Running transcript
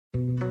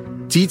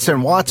Dietz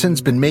and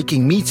Watson's been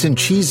making meats and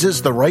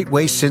cheeses the right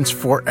way since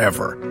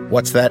forever.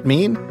 What's that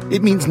mean?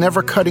 It means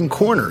never cutting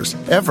corners,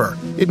 ever.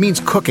 It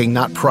means cooking,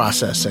 not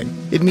processing.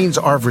 It means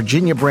our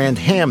Virginia brand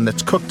ham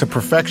that's cooked to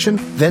perfection,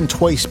 then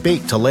twice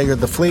baked to layer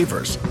the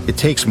flavors. It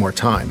takes more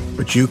time,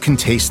 but you can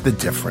taste the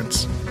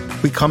difference.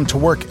 We come to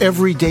work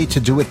every day to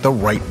do it the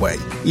right way,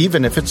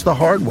 even if it's the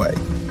hard way.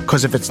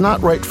 Because if it's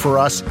not right for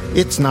us,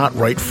 it's not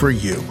right for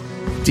you.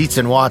 Dietz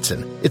and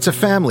Watson, it's a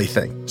family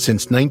thing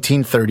since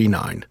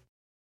 1939.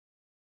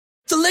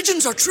 The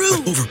legends are true.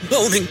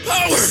 Overwhelming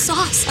power! The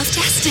sauce of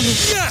destiny.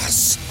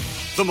 Yes!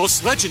 The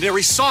most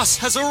legendary sauce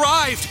has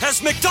arrived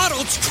as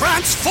McDonald's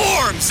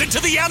transforms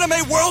into the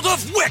anime world of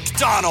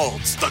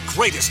WickDonald's. The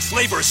greatest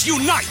flavors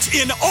unite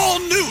in all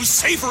new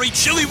savory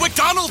chili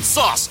McDonald's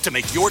sauce to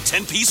make your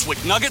 10-piece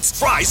Wick Nuggets,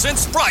 fries, and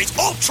Sprite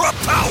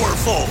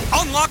ultra-powerful.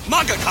 Unlock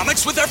manga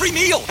comics with every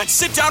meal and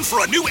sit down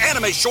for a new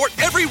anime short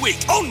every week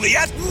only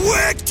at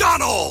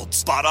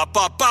WickDonald's.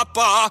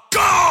 Ba-da-ba-ba-ba,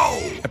 go!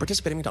 At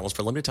participating McDonald's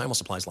for a limited time while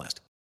supplies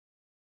last.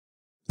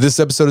 This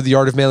episode of the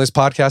Art of Manliness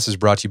podcast is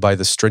brought to you by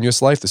The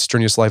Strenuous Life. The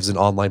Strenuous Life is an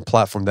online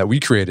platform that we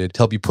created to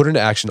help you put into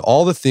action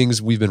all the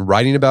things we've been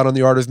writing about on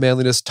the Art of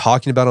Manliness,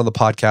 talking about on the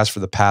podcast for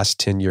the past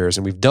 10 years.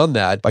 And we've done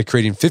that by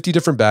creating 50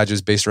 different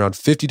badges based around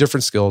 50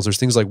 different skills. There's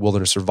things like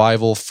wilderness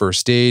survival,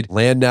 first aid,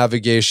 land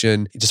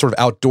navigation, just sort of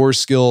outdoor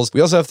skills.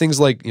 We also have things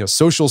like,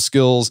 social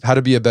skills, how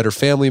to be a better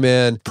family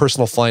man,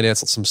 personal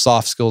finance, some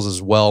soft skills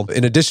as well.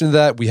 In addition to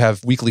that, we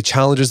have weekly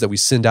challenges that we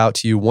send out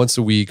to you once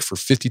a week for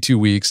 52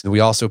 weeks. And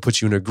we also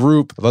put you in a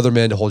group of other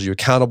men to hold you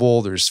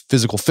accountable. There's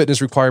physical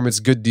fitness requirements,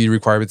 good deed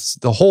requirements.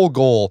 The whole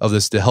goal of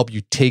this is to help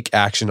you take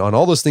action on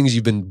all those things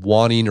you've been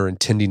wanting or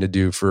intending to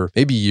do for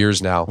maybe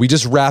years now. We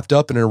just wrapped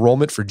up an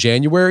enrollment for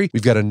January.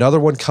 We've got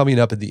another one coming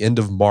up at the end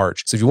of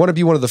March. So if you want to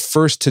be one of the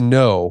first to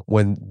know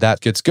when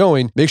that gets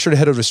going, make sure to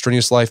head over to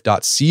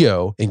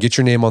strenuouslife.co and get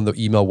your name on the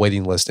email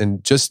waiting list.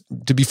 And just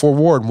to be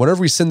forewarned,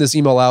 whenever we send this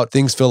email out,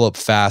 things fill up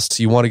fast.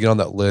 So you want to get on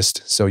that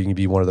list so you can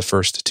be one of the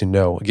first to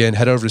know. Again,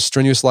 head over to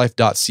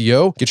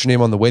strenuouslife.co, get your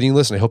name on the waiting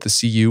list, and I hope to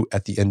see you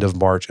at the end of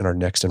March in our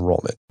next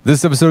enrollment.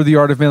 This episode of the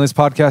Art of Manliness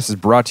podcast is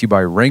brought to you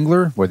by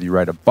Wrangler. Whether you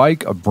ride a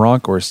bike, a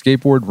bronc, or a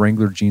skateboard,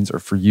 Wrangler jeans are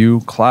for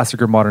you.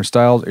 Classic or modern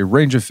styles, a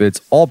range of fits,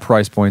 all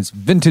price points,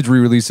 vintage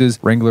re-releases.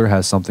 Wrangler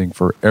has something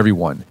for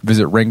everyone.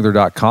 Visit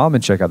Wrangler.com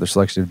and check out their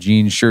selection of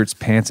jeans, shirts,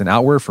 pants, and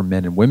outwear for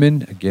men and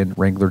women. Again,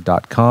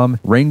 Wrangler.com.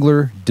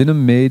 Wrangler,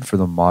 denim made for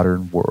the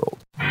modern world.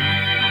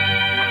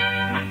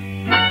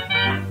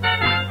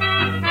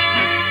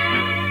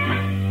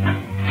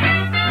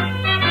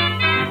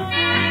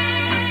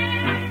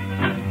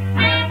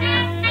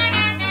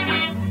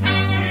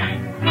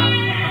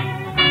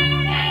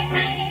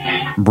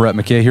 Brett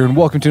McKay here, and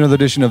welcome to another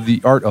edition of the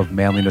Art of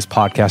Manliness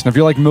podcast. Now, if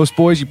you're like most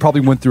boys, you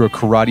probably went through a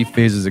karate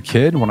phase as a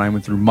kid. When I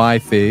went through my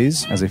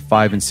phase as a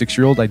 5 and 6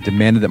 year old, I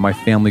demanded that my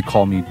family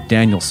call me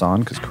Daniel-san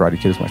because Karate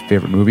Kid is my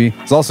favorite movie.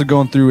 I was also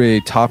going through a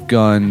Top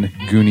Gun,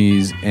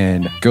 Goonies,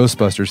 and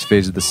Ghostbusters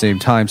phase at the same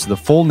time, so the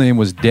full name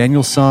was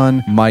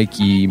Daniel-san,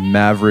 Mikey,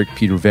 Maverick,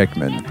 Peter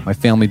Venkman. My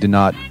family did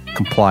not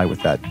comply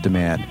with that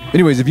demand.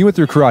 Anyways, if you went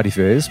through a karate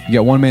phase, you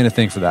got one man to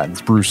thank for that, and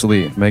it's Bruce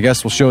Lee. My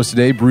guest will show us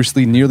today, Bruce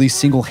Lee nearly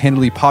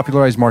single-handedly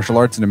popularized martial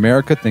arts in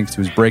America thanks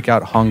to his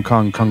breakout Hong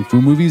Kong Kung Fu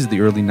movies of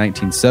the early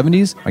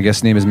 1970s. My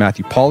guest's name is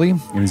Matthew Pauly,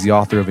 and he's the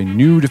author of a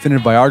new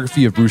definitive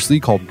biography of Bruce Lee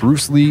called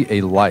Bruce Lee,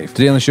 A Life.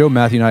 Today on the show,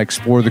 Matthew and I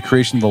explore the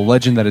creation of the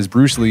legend that is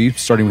Bruce Lee,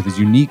 starting with his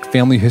unique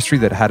family history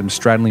that had him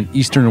straddling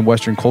Eastern and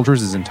Western cultures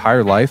his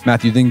entire life.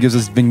 Matthew then gives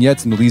us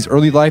vignettes into Lee's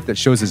early life that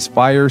shows his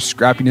fire,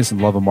 scrappiness, and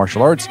love of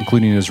martial arts,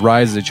 including his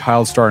rise as a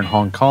child star in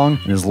Hong Kong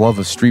and his love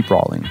of street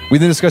brawling. We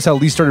then discuss how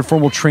Lee started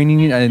formal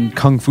training in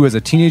Kung Fu as a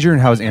teenager and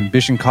how his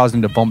ambition caused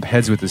him to bump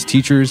heads with his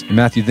teachers. And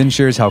Matthew then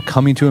shares how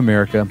coming to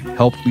America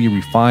helped Lee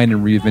refine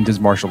and reinvent his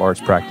martial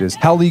arts practice,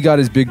 how Lee got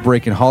his big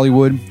break in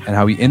Hollywood, and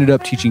how he ended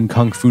up teaching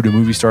Kung Fu to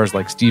movie stars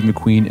like Steve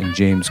McQueen and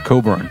James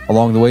Coburn.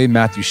 Along the way,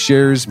 Matthew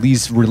shares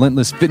Lee's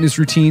relentless fitness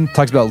routine,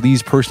 talks about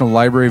Lee's personal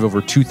library of over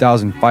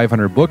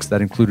 2,500 books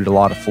that included a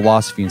lot of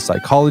philosophy and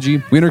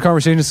psychology. We enter a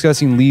conversation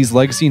discussing Lee's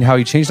legacy and how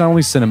he changed not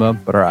only cinema,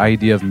 but our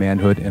idea of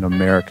manhood in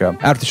America.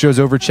 After the show's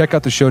over, check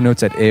out the show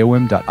notes at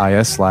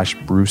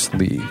aom.is/Bruce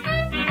Lee.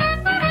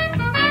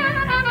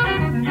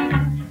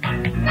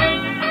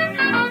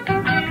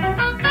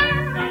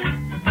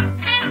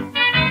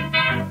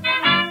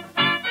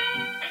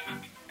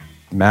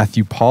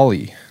 Matthew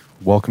Pauly,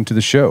 welcome to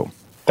the show.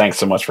 Thanks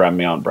so much for having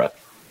me on, Brett.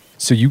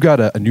 So you got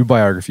a new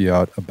biography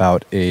out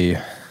about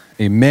a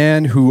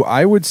man who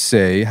I would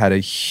say had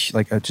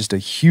just a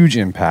huge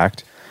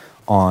impact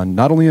on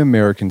not only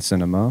American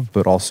cinema,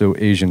 but also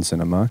Asian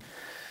cinema.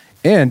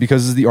 And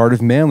because this is the Art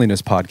of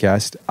Manliness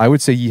podcast, I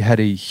would say he had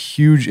a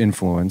huge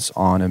influence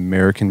on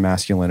American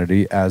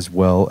masculinity as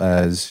well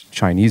as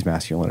Chinese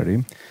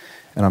masculinity.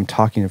 And I'm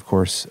talking, of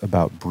course,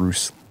 about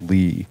Bruce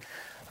Lee.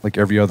 Like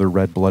every other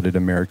red-blooded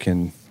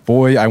American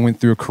boy, I went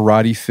through a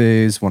karate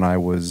phase when I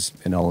was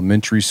in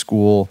elementary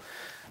school,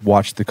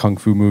 watched the Kung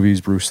Fu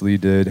movies Bruce Lee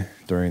did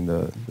during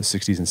the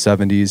 60s and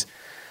 70s.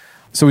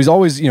 So he's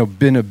always,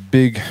 been a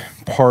big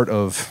part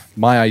of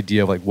my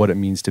idea of like what it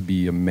means to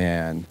be a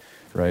man,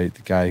 right?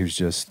 The guy who's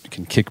just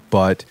can kick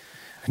butt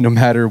no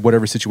matter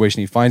whatever situation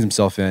he finds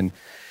himself in.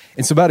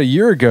 And so about a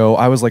year ago,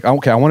 I was like,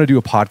 okay, I want to do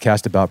a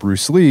podcast about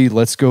Bruce Lee.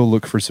 Let's go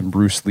look for some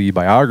Bruce Lee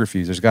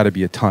biographies. There's got to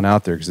be a ton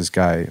out there because this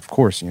guy, of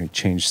course, he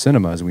changed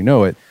cinema as we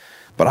know it.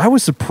 But I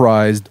was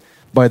surprised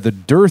by the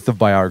dearth of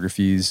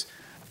biographies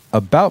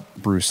about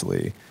Bruce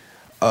Lee.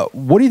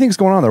 What do you think is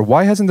going on there?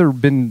 Why hasn't there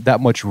been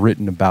that much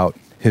written about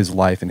his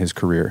life and his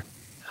career?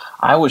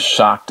 I was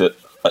shocked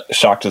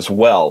as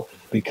well,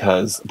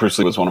 because Bruce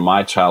Lee was one of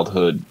my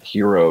childhood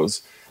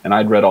heroes, and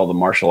I'd read all the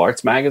martial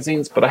arts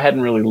magazines, but I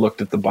hadn't really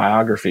looked at the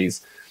biographies.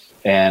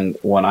 And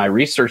when I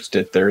researched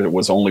it, there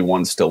was only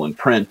one still in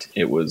print.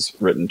 It was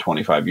written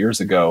 25 years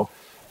ago,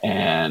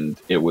 and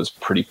it was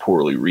pretty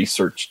poorly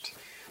researched.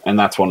 And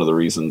that's one of the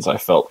reasons I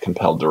felt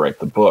compelled to write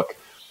the book.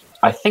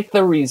 I think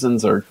the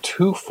reasons are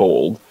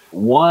twofold.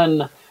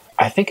 One,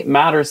 I think it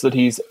matters that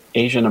he's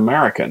Asian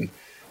American.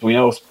 We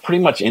know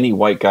pretty much any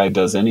white guy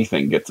does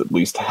anything gets at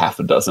least half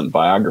a dozen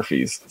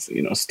biographies.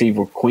 Steve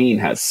McQueen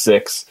has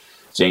 6.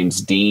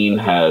 James Dean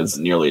has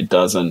nearly a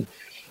dozen.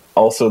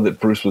 Also that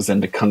Bruce was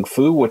into Kung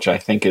Fu, which I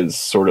think is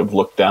sort of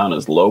looked down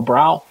as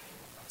lowbrow.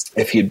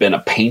 If he'd been a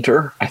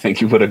painter, I think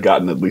he would have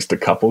gotten at least a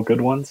couple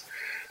good ones.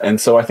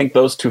 And so I think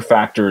those two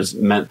factors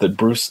meant that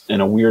Bruce,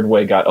 in a weird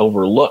way, got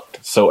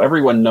overlooked. So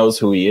everyone knows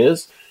who he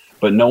is,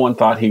 but no one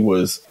thought he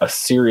was a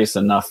serious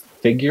enough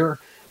figure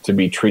to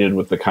be treated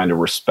with the kind of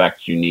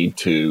respect you need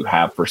to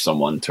have for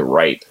someone to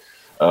write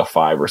a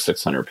 500 or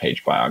 600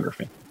 page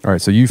biography. All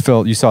right, so you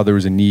saw there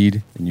was a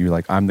need, and you were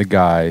like, I'm the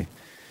guy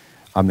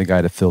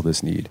to fill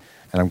this need.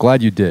 And I'm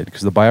glad you did,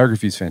 because the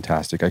biography is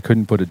fantastic. I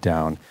couldn't put it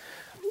down.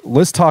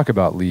 Let's talk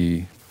about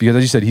Lee, because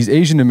as you said, he's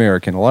Asian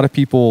American. A lot of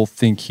people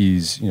think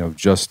he's,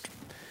 just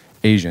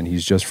Asian.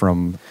 He's just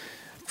from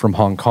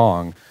Hong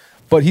Kong.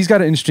 But he's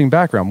got an interesting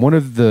background. One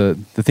of the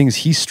things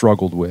he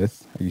struggled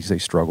with, you say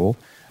struggle,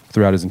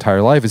 throughout his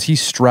entire life is he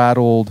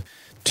straddled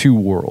two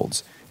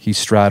worlds. He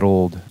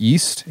straddled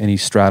East and he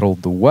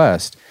straddled the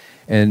West.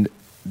 And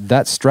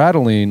that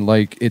straddling,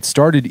 it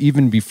started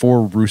even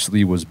before Bruce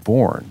Lee was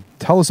born.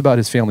 Tell us about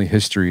his family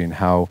history and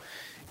how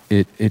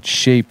it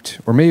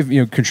shaped or may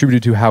have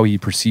contributed to how he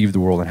perceived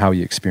the world and how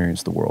he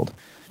experienced the world.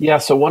 Yeah,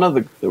 so one of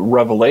the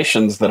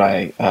revelations that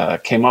I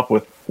came up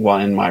with while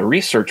in my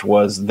research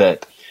was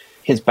that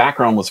his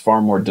background was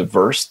far more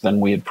diverse than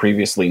we had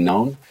previously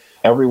known.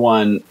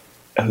 Everyone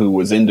who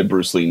was into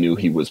Bruce Lee knew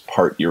he was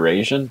part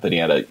Eurasian, that he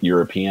had a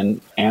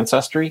European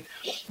ancestry,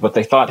 but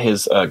they thought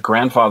his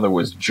grandfather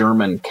was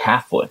German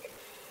Catholic.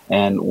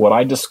 And what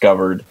I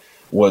discovered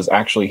was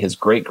actually his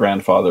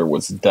great-grandfather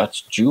was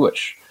Dutch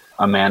Jewish,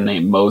 a man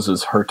named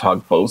Moses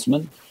Hertog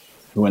Bosman,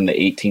 who in the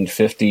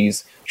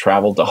 1850s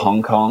traveled to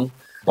Hong Kong,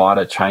 bought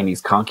a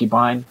Chinese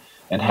concubine,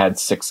 and had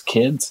 6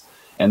 kids.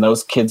 And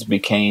those kids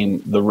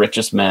became the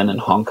richest men in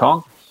Hong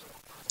Kong.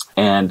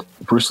 And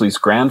Bruce Lee's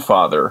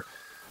grandfather,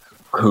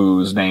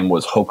 whose name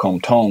was Ho Kom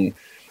Tong,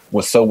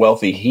 was so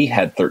wealthy he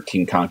had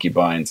 13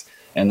 concubines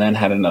and then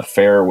had an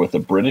affair with a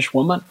British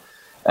woman.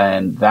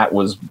 And that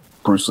was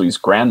Bruce Lee's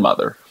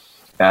grandmother.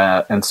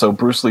 And so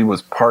Bruce Lee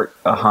was part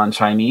Han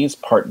Chinese,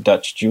 part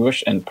Dutch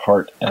Jewish, and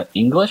part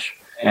English.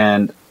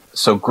 And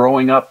so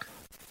growing up,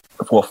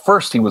 well,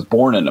 first he was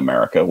born in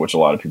America, which a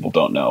lot of people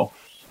don't know.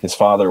 His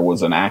father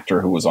was an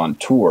actor who was on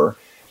tour.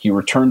 He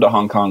returned to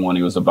Hong Kong when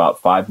he was about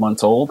 5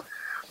 months old.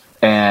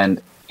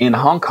 And in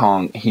Hong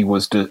Kong, he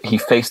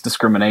faced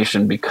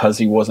discrimination because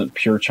he wasn't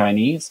pure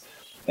Chinese.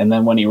 And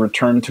then when he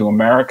returned to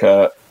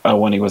America,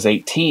 when he was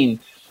 18,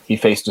 he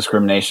faced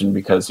discrimination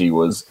because he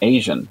was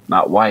Asian,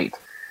 not white.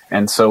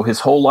 And so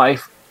his whole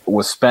life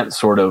was spent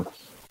sort of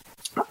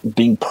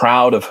being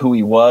proud of who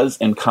he was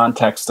in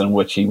context in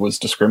which he was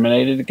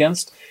discriminated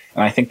against.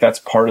 And I think that's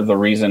part of the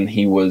reason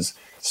he was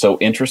so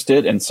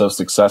interested and so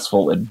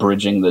successful at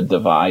bridging the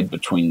divide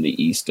between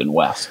the East and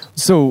West.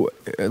 So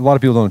a lot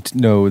of people don't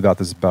know about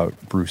this about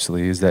Bruce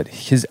Lee, is that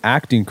his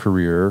acting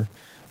career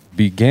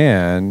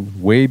began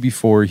way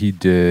before he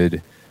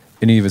did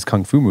any of his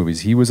Kung Fu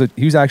movies. He was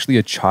actually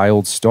a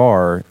child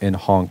star in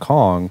Hong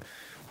Kong,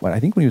 I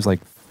think when he was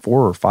like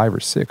 4 or 5 or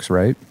 6,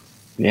 right?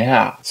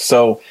 Yeah.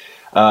 So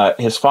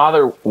his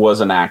father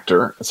was an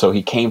actor, so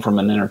he came from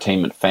an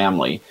entertainment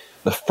family.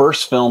 The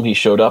first film he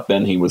showed up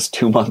in, he was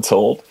 2 months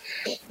old.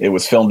 It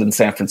was filmed in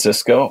San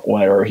Francisco,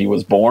 where he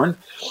was born,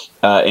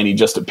 and he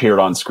just appeared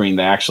on screen.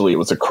 It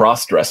was a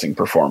cross-dressing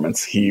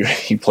performance.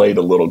 He played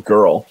a little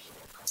girl.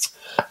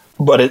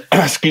 But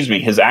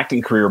his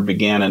acting career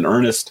began in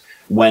earnest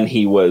when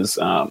he was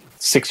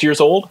 6 years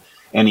old,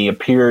 and he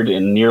appeared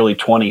in nearly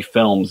 20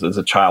 films as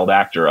a child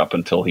actor up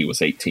until he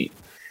was 18.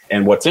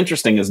 And what's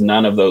interesting is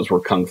none of those were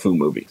Kung Fu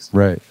movies.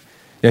 Right.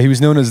 Yeah, he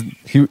was known as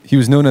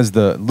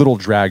the Little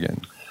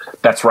Dragon.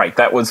 That's right.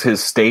 That was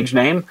his stage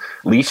name.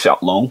 Li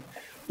Xiaolong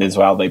is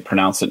how they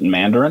pronounce it in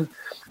Mandarin.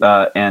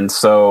 And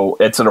so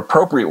it's an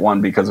appropriate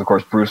one because, of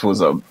course, Bruce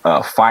was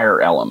a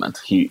fire element.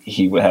 He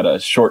had a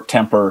short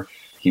temper.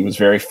 He was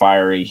very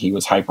fiery. He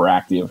was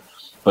hyperactive.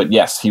 But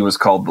yes, he was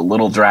called the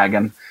Little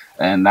Dragon.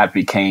 And that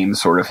became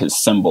sort of his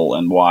symbol,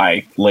 and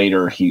why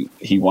later he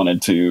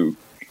wanted to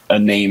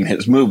name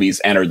his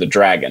movies Enter the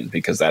Dragon,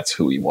 because that's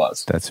who he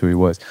was. That's who he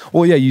was.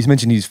 Well, yeah, you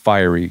mentioned he's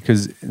fiery,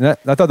 because I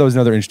thought that was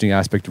another interesting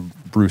aspect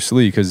of Bruce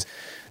Lee, because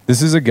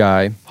this is a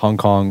guy, Hong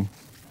Kong,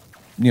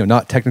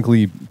 not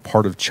technically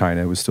part of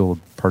China. It was still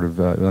part of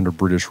under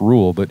British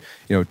rule, but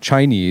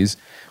Chinese,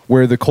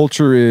 where the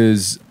culture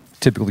is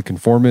typically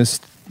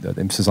conformist, the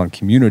emphasis on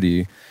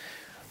community.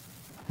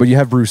 But you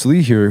have Bruce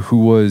Lee here, who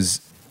was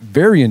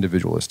very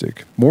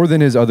individualistic, more than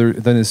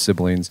his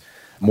siblings,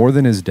 more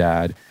than his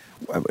dad.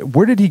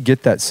 Where did he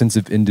get that sense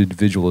of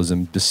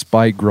individualism,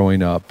 despite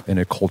growing up in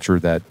a culture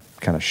that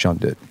kind of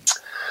shunned it?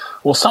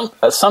 Well,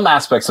 some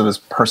aspects of his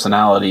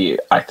personality,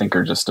 I think,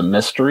 are just a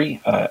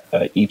mystery.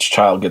 Each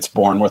child gets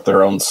born with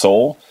their own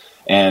soul,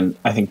 and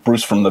I think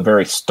Bruce, from the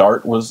very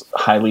start, was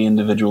highly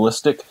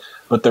individualistic.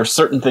 But there's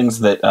certain things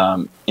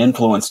that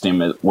influenced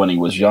him when he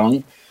was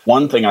young.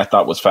 One thing I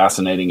thought was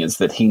fascinating is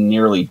that he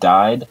nearly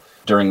died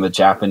during the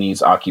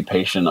Japanese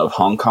occupation of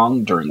Hong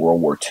Kong during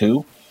World War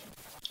II.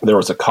 There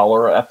was a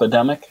cholera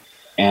epidemic,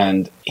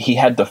 and he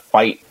had to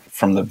fight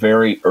from the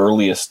very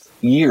earliest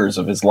years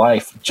of his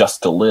life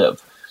just to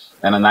live.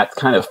 And in that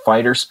kind of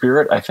fighter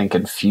spirit, I think,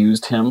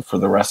 infused him for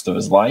the rest of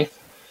his life.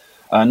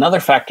 Another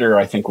factor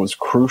I think was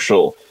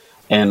crucial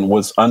and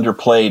was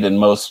underplayed in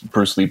most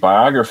Bruce Lee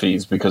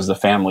biographies because the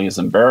family is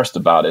embarrassed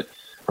about it,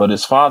 but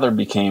his father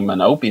became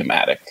an opium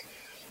addict.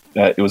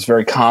 It was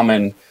very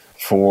common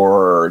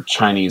for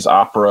Chinese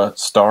opera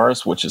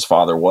stars, which his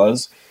father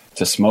was,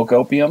 to smoke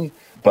opium.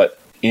 But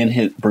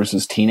in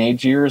Bruce's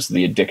teenage years,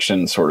 the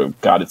addiction sort of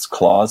got its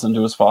claws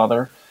into his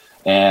father.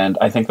 And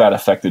I think that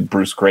affected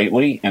Bruce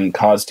greatly and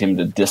caused him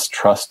to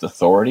distrust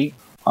authority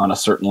on a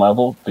certain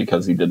level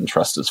because he didn't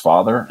trust his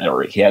father,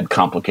 or he had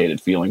complicated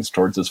feelings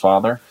towards his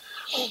father.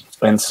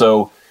 And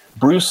so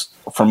Bruce,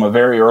 from a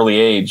very early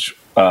age,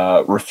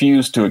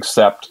 refused to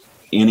accept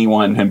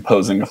anyone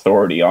imposing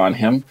authority on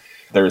him.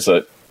 There's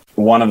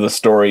one of the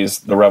stories,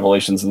 the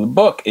revelations in the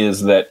book,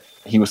 is that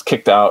he was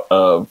kicked out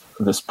of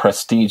this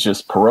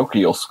prestigious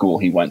parochial school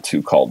he went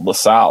to called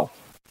LaSalle.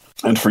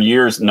 And for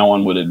years, no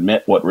one would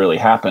admit what really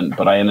happened.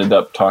 But I ended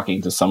up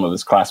talking to some of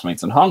his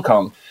classmates in Hong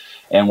Kong.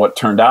 And what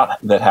turned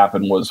out that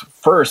happened was,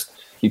 first,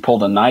 he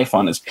pulled a knife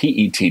on his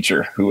PE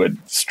teacher who had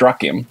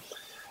struck him.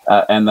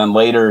 And then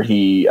later,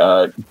 he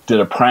did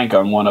a prank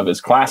on one of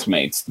his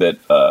classmates that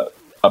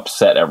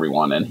upset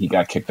everyone, and he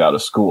got kicked out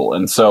of school.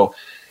 And so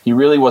he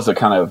really was a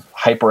kind of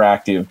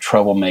hyperactive,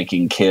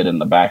 troublemaking kid in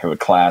the back of the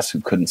class who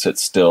couldn't sit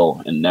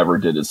still and never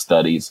did his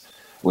studies,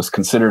 was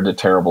considered a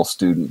terrible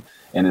student.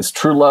 And his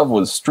true love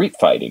was street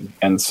fighting.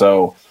 And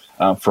so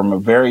from a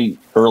very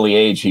early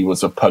age, he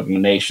was a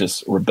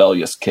pugnacious,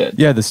 rebellious kid.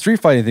 Yeah, the street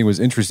fighting thing was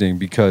interesting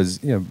because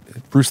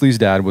Bruce Lee's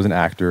dad was an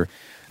actor.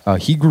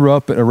 He grew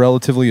up in a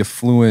relatively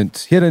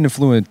affluent, he had an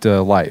affluent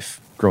life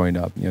growing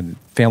up. The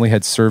family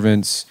had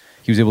servants.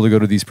 He was able to go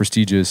to these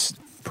prestigious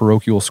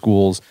parochial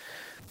schools.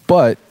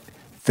 But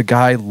the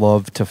guy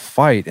loved to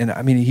fight. And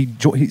I mean,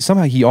 he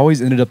somehow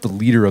always ended up the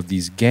leader of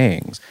these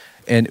gangs.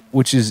 And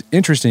which is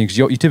interesting because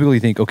you typically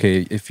think,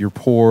 okay, if you're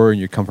poor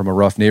and you come from a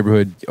rough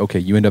neighborhood, okay,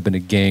 you end up in a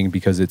gang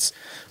because it's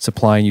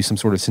supplying you some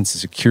sort of sense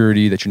of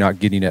security that you're not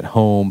getting at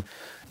home.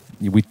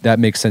 That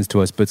makes sense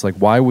to us. But it's like,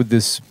 why would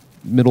this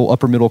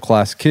upper middle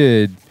class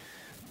kid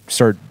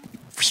start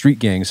street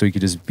gangs so he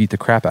could just beat the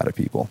crap out of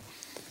people?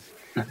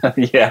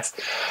 Yes,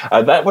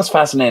 that was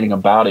fascinating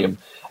about him.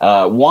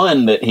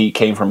 One, that he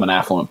came from an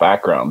affluent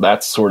background.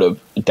 That's sort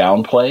of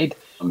downplayed.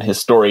 His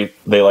story,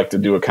 they like to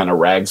do a kind of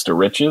rags to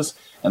riches.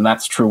 And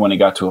that's true when he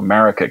got to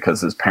America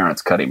because his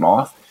parents cut him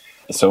off.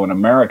 So in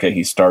America,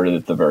 he started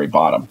at the very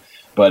bottom.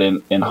 But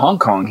in Hong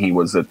Kong, he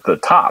was at the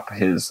top.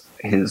 His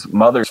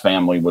mother's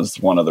family was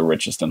one of the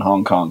richest in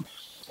Hong Kong.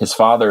 His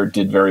father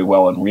did very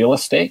well in real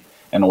estate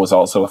and was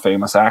also a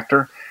famous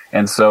actor.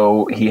 And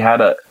so he had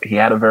a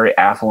very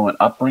affluent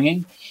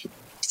upbringing.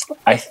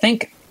 I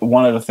think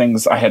one of the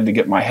things I had to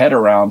get my head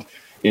around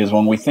is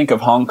when we think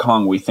of Hong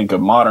Kong, we think of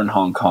modern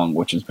Hong Kong,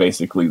 which is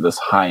basically this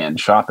high-end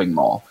shopping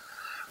mall.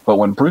 But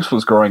when Bruce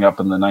was growing up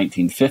in the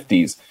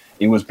 1950s,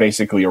 it was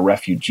basically a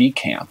refugee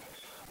camp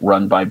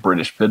run by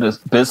British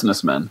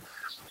businessmen.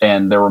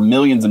 And there were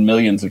millions and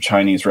millions of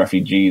Chinese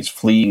refugees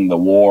fleeing the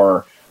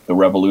war, the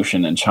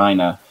revolution in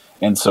China.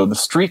 And so the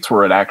streets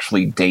were an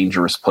actually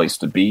dangerous place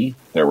to be.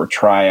 There were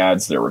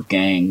triads, there were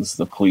gangs,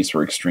 the police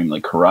were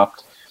extremely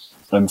corrupt.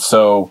 And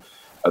so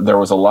there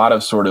was a lot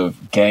of sort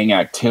of gang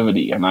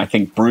activity. And I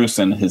think Bruce,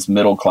 in his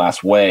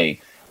middle-class way,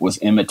 was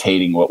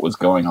imitating what was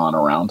going on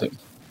around him.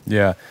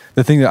 Yeah,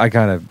 the thing that I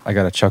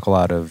got a chuckle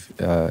out of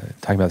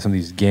talking about some of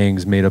these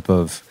gangs made up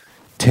of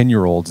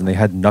 10-year-olds, and they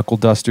had knuckle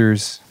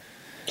dusters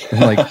and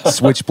like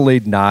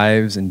switchblade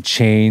knives and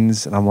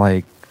chains, and I'm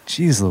like,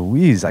 geez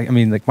Louise. I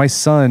mean, like my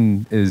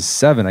son is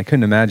 7. I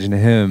couldn't imagine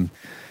him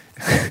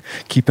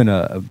keeping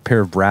a pair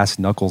of brass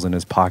knuckles in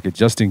his pocket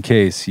just in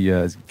case he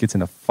gets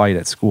in a fight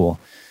at school.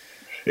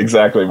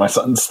 Exactly. My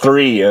son's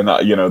 3, and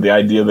the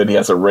idea that he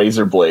has a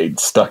razor blade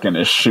stuck in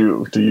his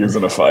shoe to use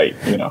in a fight,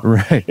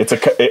 Right. It's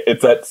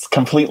a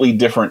completely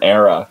different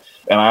era.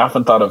 And I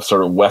often thought of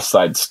sort of West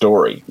Side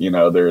Story.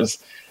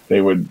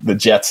 The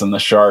Jets and the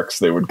Sharks,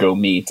 they would go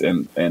meet,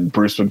 and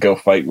Bruce would go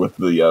fight with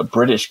the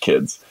British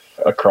kids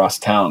across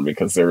town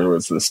because there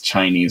was this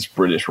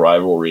Chinese-British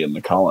rivalry in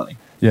the colony.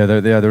 Yeah,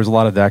 there was a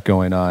lot of that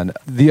going on.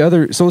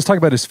 So let's talk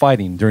about his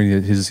fighting during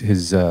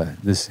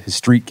his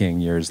street gang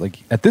years. Like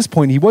at this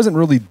point, he wasn't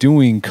really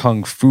doing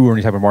kung fu or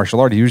any type of martial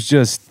art. He was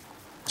just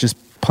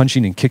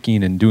punching and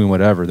kicking and doing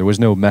whatever. There was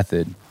no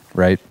method,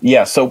 right?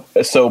 Yeah. So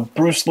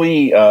Bruce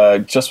Lee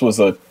just was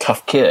a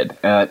tough kid,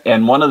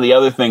 and one of the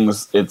other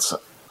things it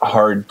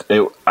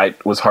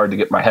was hard to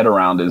get my head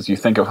around is you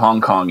think of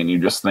Hong Kong and you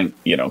just think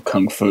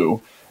kung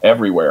fu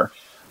everywhere,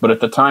 but at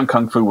the time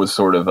kung fu was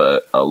sort of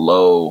a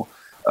low,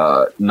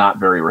 not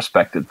very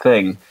respected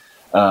thing.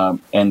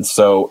 And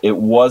so it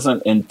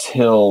wasn't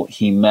until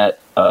he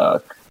met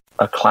a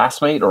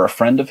classmate or a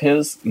friend of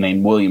his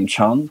named William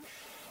Chung,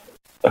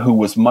 who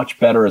was much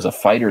better as a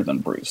fighter than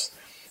Bruce.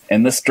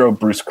 And this drove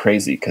Bruce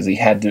crazy because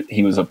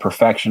he was a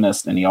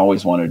perfectionist and he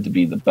always wanted to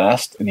be the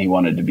best and he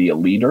wanted to be a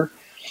leader.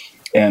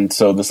 And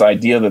so this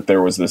idea that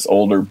there was this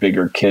older,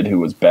 bigger kid who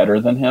was better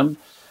than him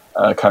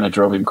kind of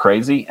drove him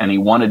crazy. And he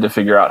wanted to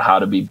figure out how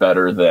to be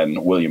better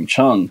than William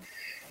Chung.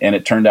 And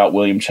it turned out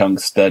William Chung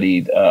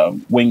studied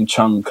Wing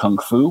Chun Kung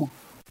Fu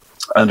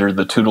under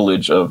the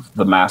tutelage of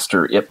the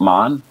master Ip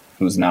Man,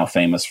 who's now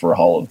famous for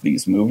all of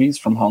these movies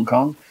from Hong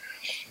Kong.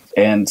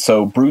 And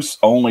so Bruce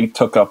only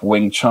took up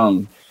Wing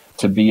Chun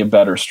to be a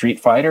better street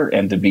fighter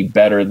and to be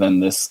better than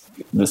this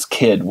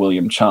kid,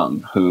 William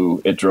Chung, who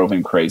it drove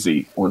him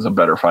crazy, was a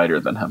better fighter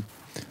than him.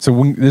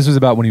 So this was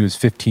about when he was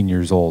 15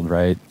 years old,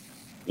 right?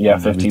 Yeah,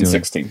 15,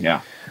 16,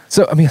 yeah.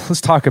 So, I mean,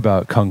 let's talk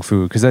about Kung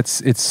Fu, because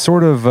it's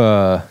sort of,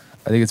 I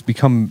think it's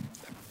become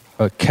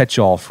a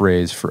catch-all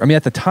phrase for,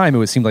 at the time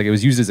it seemed like it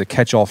was used as a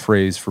catch-all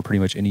phrase for pretty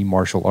much any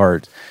martial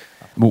art.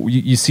 Well,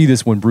 you see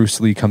this when Bruce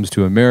Lee comes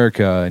to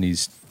America and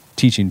he's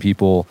teaching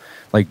people,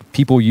 like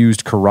people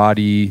used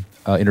karate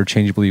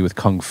interchangeably with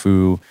Kung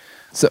Fu.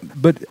 So,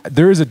 but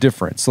there is a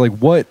difference. So like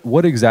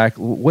what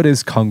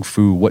is Kung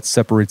Fu? What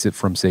separates it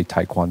from, say,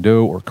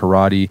 Taekwondo or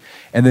karate?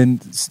 And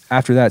then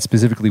after that,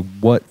 specifically,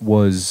 what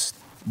was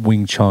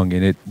Wing Chun,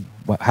 and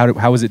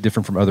how is it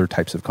different from other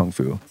types of Kung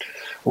Fu?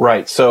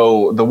 Right.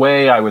 So the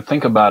way I would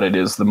think about it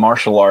is the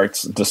martial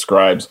arts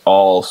describes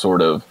all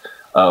sort of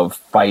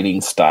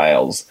fighting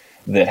styles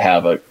that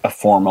have a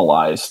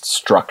formalized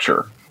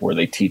structure where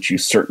they teach you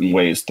certain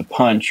ways to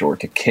punch or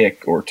to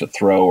kick or to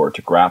throw or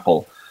to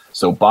grapple.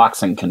 So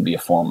boxing can be a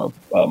form of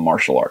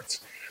martial arts.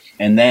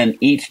 And then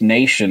each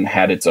nation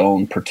had its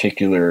own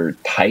particular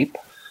type.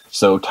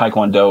 So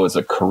Taekwondo is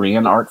a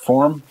Korean art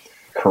form.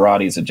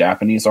 Karate is a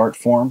Japanese art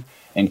form.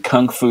 And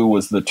Kung Fu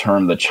was the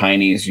term the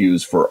Chinese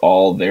use for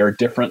all their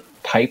different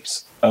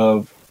types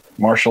of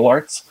martial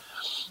arts.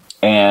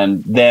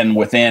 And then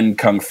within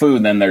Kung Fu,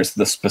 then there's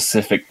the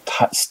specific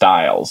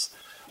styles.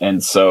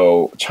 And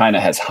so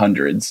China has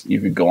hundreds. You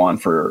could go on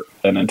for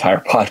an entire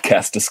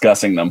podcast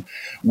discussing them.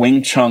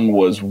 Wing Chun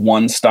was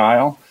one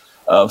style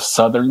of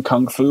Southern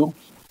Kung Fu,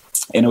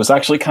 and it was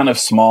actually kind of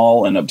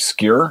small and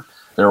obscure.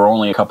 There were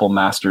only a couple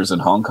masters in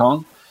Hong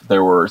Kong.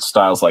 There were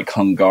styles like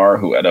Hung Gar,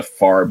 who had a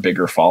far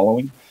bigger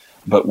following.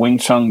 But Wing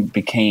Chun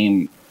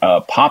became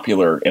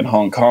popular in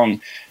Hong Kong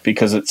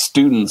because its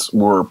students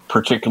were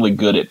particularly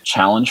good at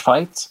challenge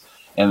fights,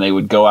 and they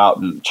would go out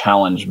and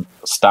challenge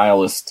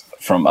stylists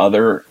from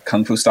other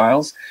Kung Fu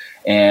styles,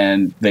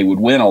 and they would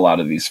win a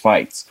lot of these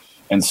fights.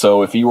 And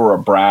so if you were a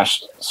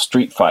brash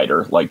street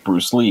fighter like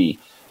Bruce Lee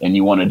and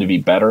you wanted to be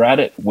better at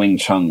it, Wing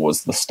Chun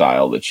was the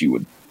style that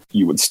you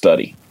would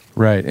study.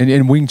 Right.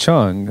 And Wing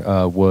Chun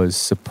was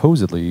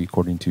supposedly,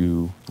 according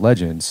to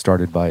legend,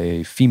 started by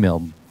a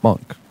female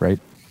monk, right?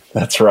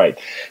 That's right.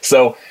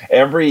 So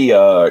every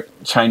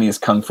Chinese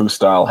Kung Fu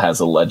style has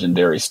a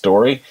legendary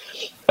story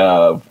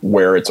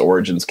where its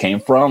origins came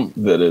from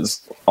that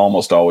is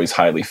almost always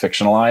highly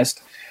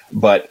fictionalized,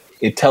 but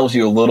it tells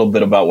you a little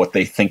bit about what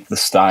they think the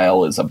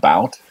style is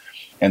about.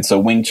 And so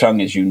Wing Chun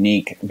is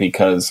unique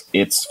because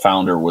its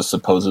founder was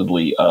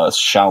supposedly a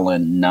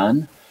Shaolin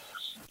nun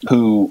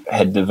who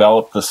had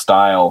developed the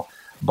style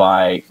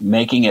by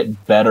making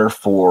it better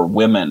for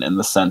women in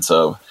the sense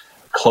of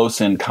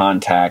close-in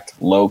contact,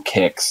 low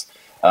kicks,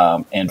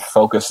 and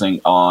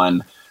focusing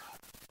on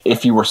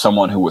if you were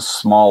someone who was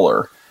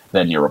smaller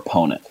than your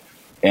opponent.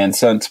 And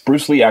since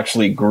Bruce Lee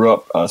actually grew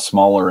up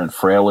smaller and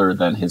frailer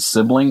than his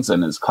siblings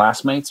and his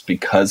classmates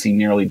because he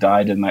nearly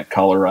died in that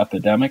cholera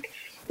epidemic,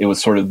 it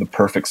was sort of the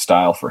perfect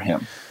style for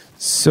him.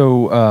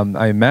 So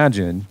I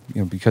imagine,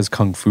 because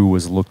Kung Fu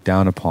was looked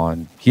down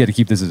upon, he had to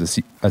keep this as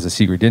a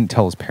secret. He didn't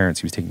tell his parents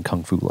he was taking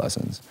Kung Fu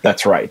lessons.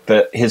 That's right.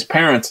 His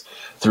parents,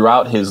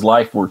 throughout his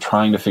life, were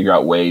trying to figure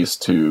out ways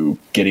to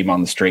get him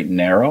on the straight and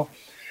narrow.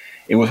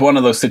 It was one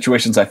of those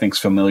situations I think is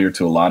familiar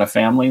to a lot of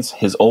families.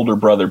 His older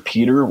brother,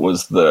 Peter,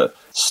 was the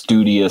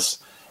studious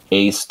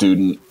A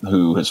student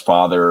who his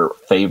father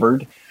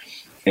favored,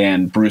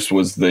 and Bruce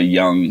was the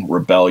young,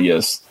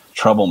 rebellious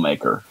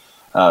troublemaker.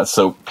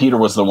 So Peter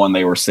was the one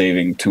they were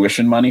saving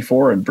tuition money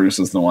for, and Bruce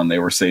was the one they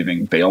were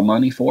saving bail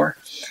money for.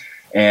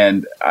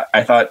 And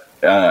I thought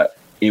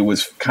it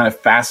was kind of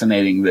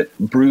fascinating that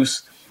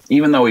Bruce,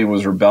 even though he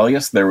was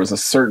rebellious, there was a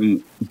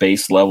certain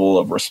base level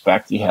of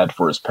respect he had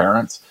for his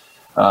parents.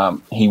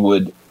 He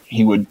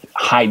would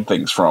hide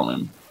things from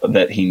him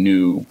that he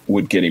knew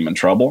would get him in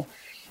trouble.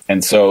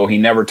 And so he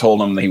never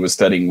told them that he was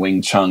studying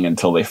Wing Chun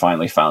until they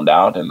finally found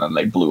out, and then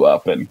they blew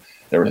up, and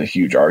there was a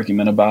huge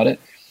argument about it.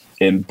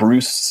 And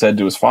Bruce said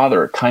to his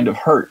father, it kind of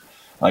hurt.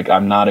 Like,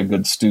 I'm not a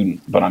good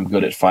student, but I'm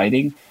good at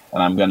fighting,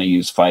 and I'm going to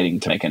use fighting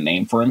to make a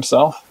name for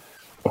himself.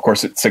 Of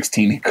course, at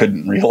 16, he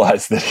couldn't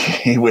realize that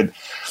he would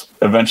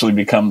eventually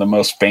become the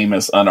most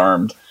famous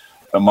unarmed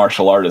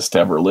martial artist to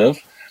ever live.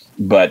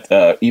 But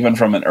even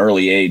from an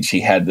early age,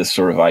 he had this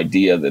sort of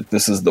idea that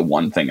this is the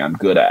one thing I'm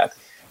good at.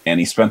 And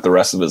he spent the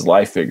rest of his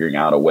life figuring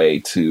out a way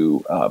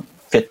to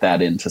fit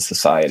that into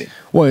society.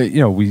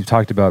 Well, we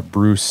talked about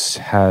Bruce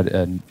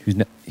had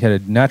he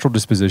had a natural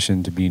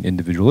disposition to being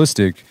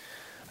individualistic.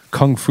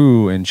 Kung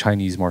Fu and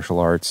Chinese martial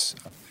arts,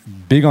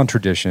 big on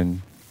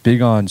tradition,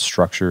 big on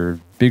structure,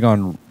 big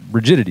on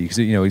rigidity, because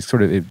it's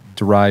sort of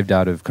derived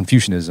out of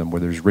Confucianism,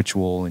 where there's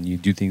ritual and you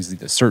do things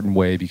a certain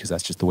way because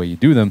that's just the way you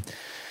do them.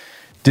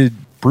 Did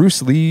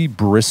Bruce Lee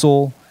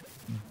bristle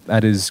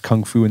at his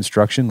Kung Fu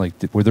instruction? Like,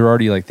 were there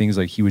already things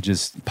like he would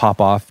just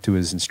pop off to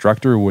his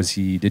instructor, or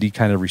did he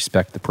kind of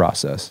respect the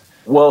process?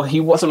 Well, he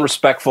wasn't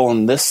respectful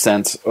in this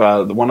sense.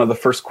 One of the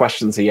first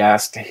questions he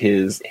asked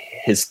his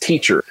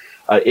teacher,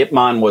 Ip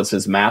Man was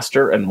his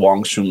master, and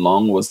Wang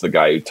Shunlong was the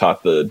guy who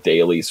taught the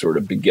daily sort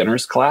of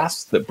beginner's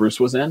class that Bruce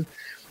was in.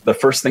 The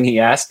first thing he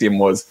asked him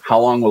was, how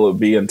long will it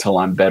be until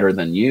I'm better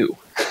than you?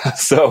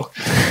 So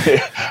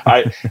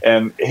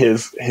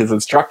his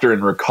instructor,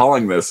 in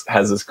recalling this,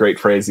 has this great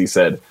phrase. He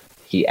said,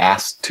 he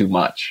asked too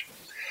much.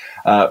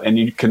 And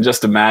you can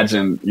just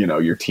imagine,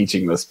 you're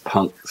teaching this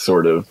punk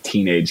sort of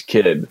teenage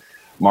kid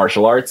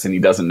martial arts, and he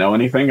doesn't know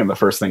anything. And the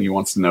first thing he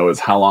wants to know is,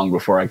 how long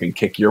before I can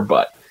kick your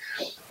butt?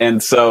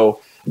 And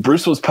so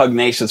Bruce was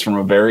pugnacious from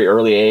a very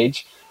early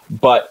age.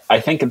 But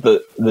I think at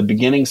the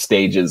beginning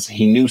stages,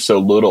 he knew so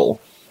little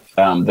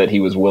that he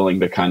was willing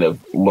to kind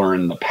of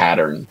learn the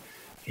pattern.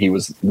 He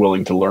was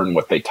willing to learn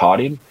what they taught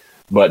him.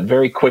 But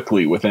very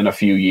quickly, within a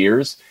few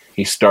years,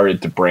 he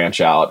started to branch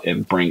out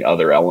and bring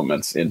other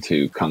elements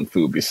into Kung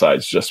Fu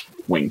besides just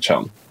Wing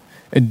Chun.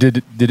 And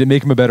did it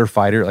make him a better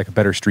fighter, like a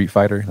better street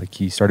fighter? Like,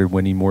 he started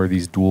winning more of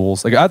these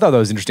duels? Like, I thought that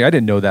was interesting. I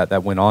didn't know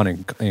that went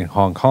on in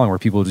Hong Kong, where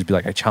people would just be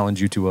like, I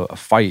challenge you to a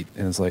fight.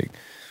 And it's like,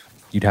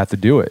 you'd have to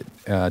do it.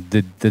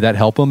 Did that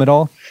help him at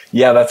all?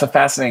 Yeah, that's a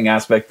fascinating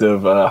aspect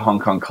of Hong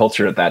Kong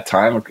culture at that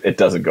time. It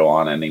doesn't go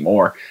on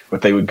anymore,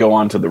 but they would go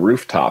onto the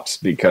rooftops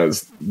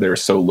because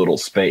there's so little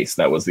space.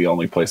 That was the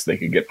only place they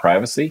could get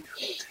privacy.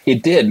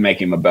 It did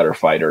make him a better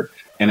fighter,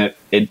 and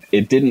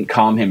it didn't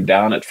calm him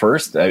down at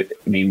first. I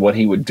mean, what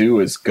he would do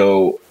is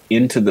go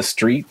into the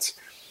streets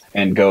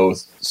and go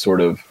sort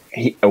of,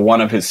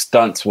 one of his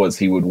stunts was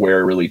he would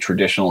wear really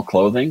traditional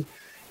clothing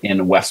in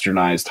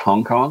westernized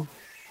Hong Kong.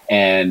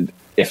 And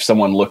if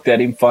someone looked at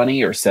him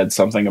funny or said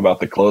something about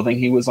the clothing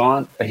he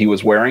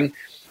was wearing,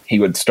 he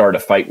would start a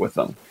fight with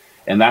them.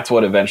 And that's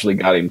what eventually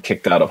got him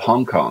kicked out of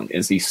Hong Kong,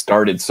 is he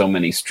started so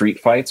many street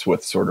fights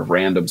with sort of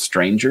random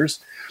strangers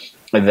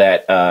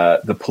that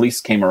the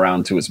police came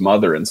around to his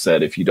mother and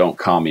said, if you don't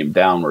calm him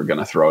down, we're going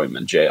to throw him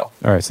in jail.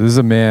 All right, so this is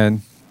a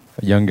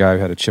young guy who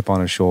had a chip on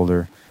his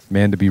shoulder,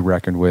 man to be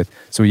reckoned with.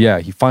 So yeah,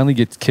 he finally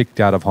gets kicked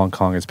out of Hong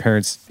Kong. His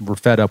parents were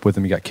fed up with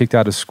him. He got kicked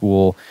out of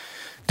school,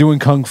 doing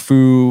Kung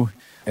Fu.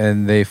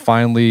 And they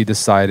finally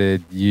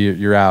decided,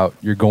 you're out.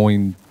 You're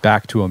going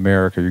back to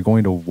America. You're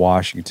going to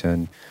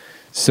Washington.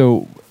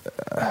 So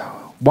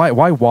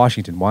why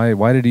Washington?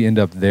 Why did he end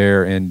up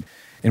there? And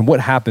what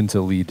happened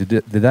to Lee? Did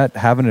that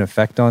have an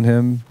effect on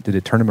him? Did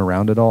it turn him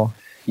around at all?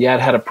 Yeah,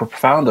 it had a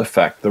profound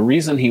effect. The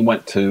reason he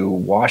went to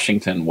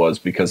Washington was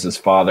because his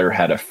father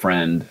had a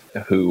friend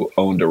who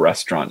owned a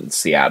restaurant in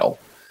Seattle.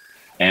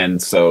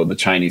 And so the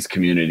Chinese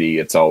community,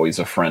 it's always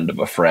a friend of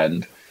a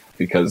friend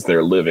because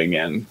they're living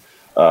in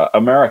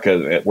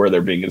America, where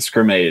they're being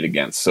discriminated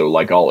against. So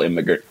like all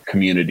immigrant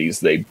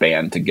communities, they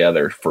band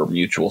together for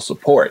mutual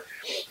support.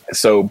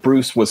 So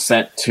Bruce was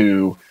sent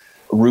to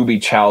Ruby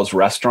Chow's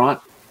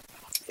restaurant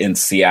in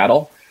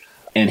Seattle,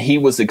 and he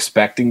was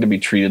expecting to be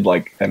treated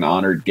like an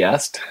honored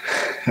guest.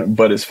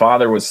 But his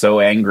father was so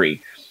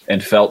angry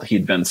and felt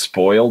he'd been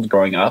spoiled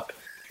growing up,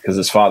 because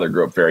his father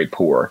grew up very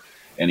poor,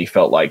 and he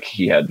felt like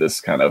he had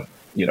this kind of,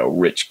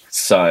 rich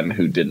son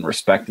who didn't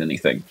respect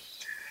anything.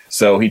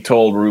 So he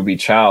told Ruby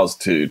Chow's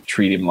to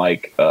treat him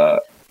like,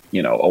 a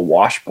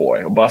wash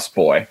boy, a bus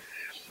boy.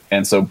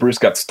 And so Bruce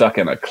got stuck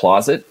in a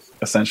closet,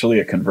 essentially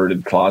a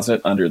converted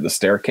closet under the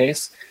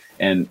staircase,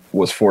 and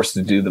was forced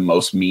to do the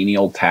most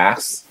menial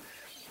tasks.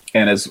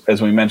 And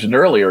as we mentioned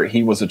earlier,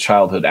 he was a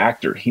childhood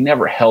actor. He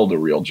never held a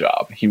real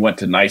job. He went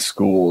to nice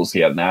schools. He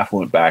had an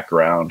affluent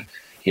background.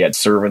 He had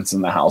servants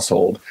in the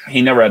household.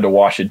 He never had to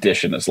wash a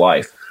dish in his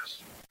life.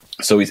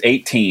 So he's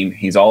 18.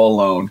 He's all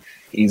alone.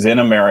 He's in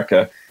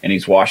America, and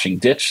he's washing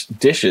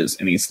dishes,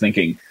 and he's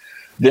thinking,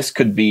 this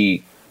could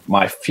be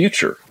my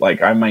future.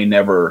 Like, I may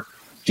never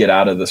get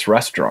out of this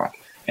restaurant.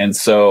 And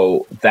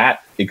so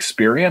that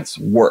experience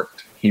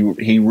worked. He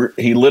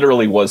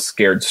literally was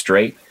scared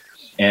straight,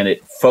 and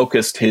it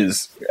focused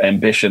his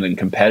ambition and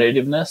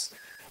competitiveness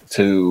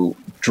to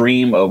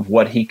dream of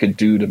what he could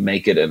do to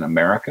make it in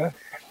America.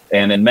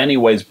 And in many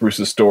ways,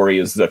 Bruce's story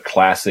is the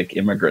classic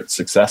immigrant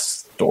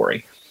success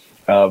story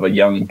of a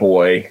young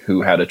boy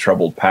who had a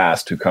troubled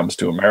past who comes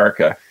to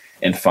America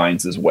and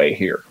finds his way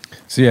here.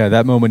 So yeah,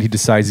 that moment he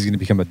decides he's going to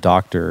become a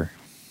doctor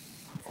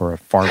or a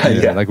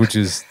farmer, which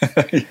is,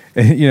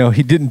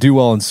 he didn't do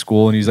well in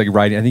school, and he's like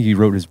writing. I think he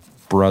wrote his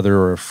brother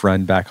or a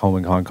friend back home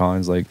in Hong Kong.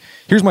 He's like,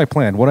 here's my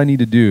plan. What I need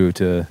to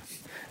do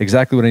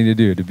exactly what I need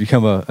to do to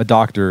become a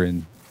doctor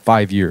in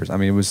 5 years. I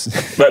mean, it was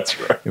that's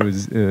right. It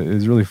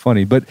was really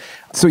funny. But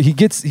so he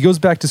goes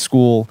back to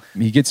school.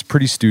 He gets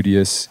pretty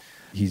studious.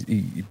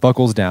 He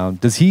buckles down.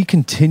 Does he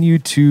continue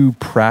to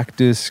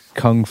practice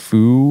kung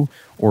fu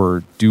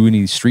or do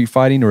any street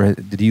fighting, or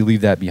did he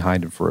leave that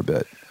behind him for a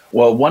bit?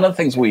 Well, one of the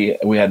things we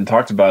hadn't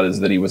talked about is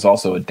that he was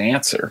also a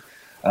dancer,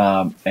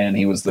 and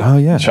he was the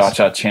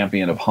Cha-Cha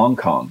champion of Hong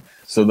Kong.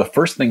 So the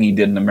first thing he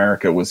did in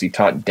America was he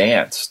taught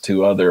dance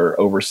to other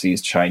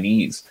overseas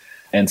Chinese.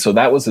 And so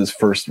that was his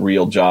first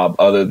real job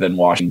other than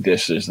washing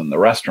dishes in the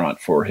restaurant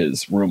for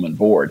his room and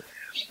board.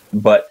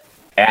 But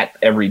at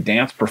every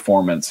dance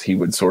performance, he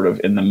would sort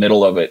of, in the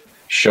middle of it,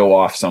 show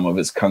off some of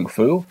his kung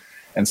fu.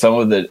 And some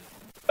of the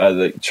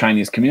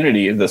Chinese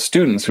community, the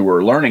students who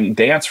were learning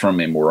dance from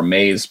him, were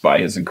amazed by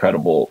his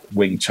incredible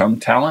Wing Chun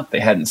talent. They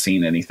hadn't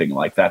seen anything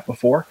like that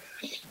before.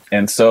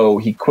 And so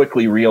he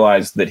quickly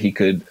realized that he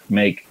could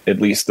make at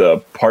least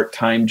a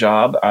part-time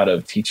job out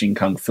of teaching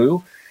kung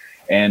fu.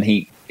 And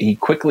he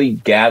quickly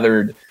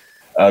gathered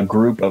a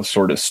group of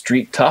sort of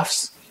street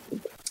toughs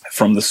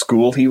from the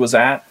school he was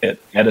at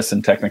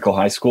Edison Technical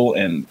High School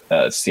in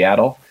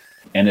Seattle.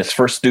 And his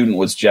first student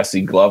was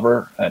Jesse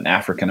Glover, an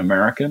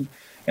African-American.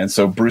 And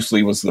so Bruce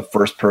Lee was the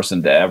first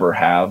person to ever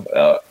have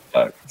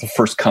the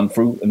first kung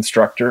fu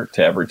instructor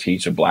to ever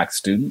teach a black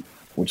student,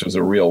 which was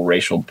a real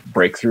racial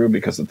breakthrough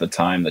because at the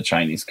time the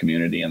Chinese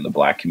community and the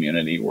black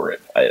community were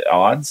at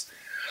odds.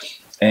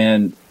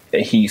 And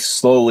he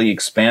slowly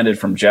expanded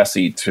from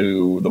Jesse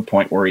to the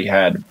point where he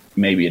had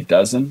maybe a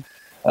dozen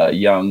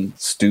young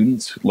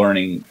students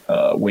learning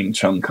Wing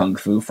Chun Kung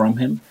Fu from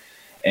him.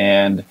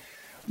 And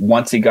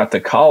once he got to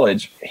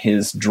college,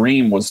 his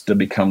dream was to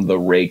become the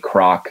Ray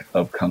Kroc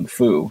of Kung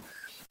Fu.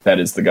 That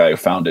is the guy who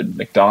founded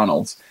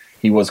McDonald's.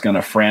 He was going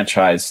to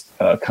franchise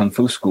Kung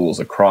Fu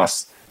schools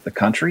across the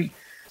country.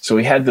 So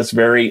he had this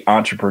very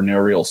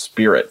entrepreneurial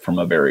spirit from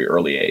a very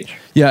early age.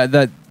 Yeah,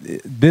 that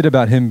bit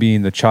about him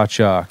being the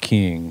Cha-Cha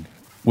king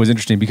was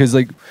interesting because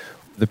like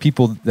the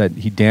people that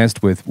he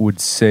danced with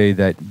would say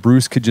that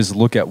Bruce could just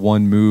look at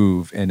one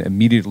move and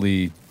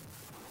immediately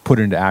put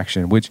it into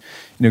action, which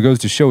goes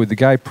to show the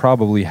guy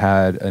probably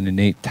had an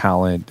innate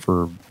talent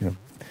for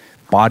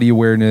body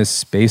awareness,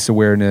 space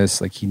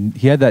awareness. Like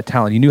he had that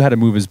talent. He knew how to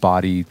move his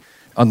body.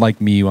 Unlike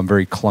me, I'm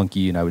very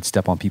clunky and I would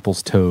step on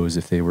people's toes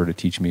if they were to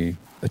teach me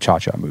a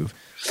Cha-Cha move.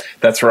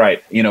 That's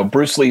right.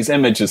 Bruce Lee's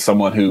image is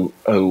someone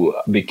who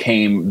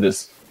became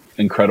this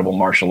incredible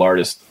martial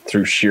artist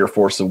through sheer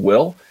force of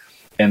will.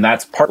 And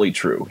that's partly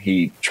true.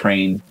 He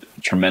trained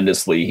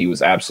tremendously. He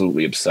was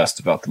absolutely obsessed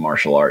about the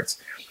martial arts.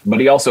 But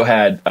he also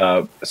had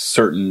a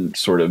certain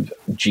sort of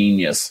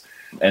genius.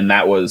 And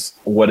that was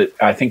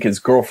I think his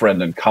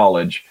girlfriend in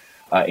college,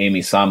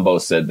 Amy Sambo,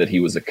 said that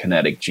he was a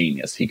kinetic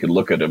genius. He could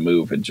look at a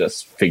move and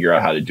just figure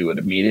out how to do it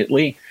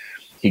immediately.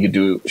 He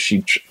could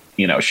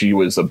she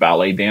was a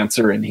ballet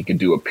dancer and he could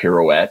do a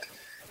pirouette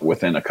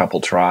within a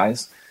couple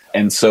tries.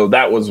 And so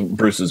that was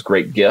Bruce's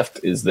great gift,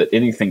 is that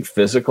anything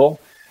physical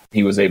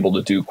he was able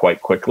to do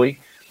quite quickly.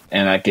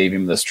 And that gave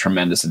him this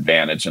tremendous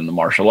advantage in the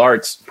martial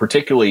arts,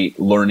 particularly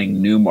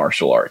learning new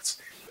martial arts.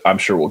 I'm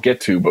sure we'll get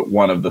to, but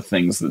one of the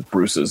things that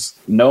Bruce is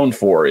known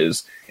for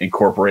is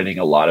incorporating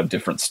a lot of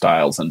different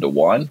styles into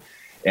one.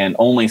 And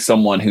only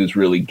someone who's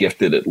really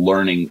gifted at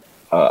learning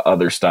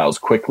other styles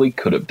quickly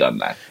could have done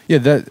that.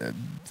 Yeah,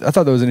 I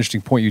thought that was an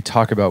interesting point you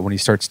talk about when he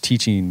starts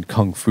teaching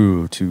Kung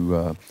Fu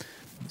to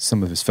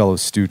some of his fellow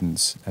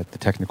students at the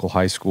technical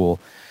high school.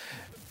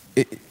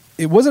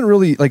 It wasn't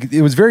really, like,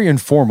 it was very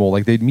informal.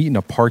 Like, they'd meet in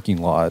a parking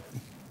lot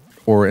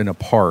or in a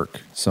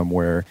park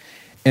somewhere.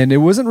 And it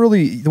wasn't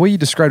really, the way you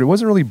described it,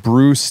 wasn't really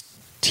Bruce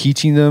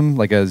teaching them,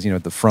 like, as,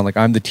 at the front, like,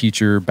 I'm the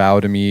teacher, bow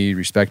to me,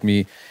 respect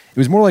me. It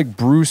was more like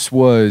Bruce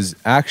was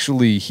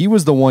actually, he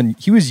was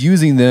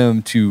using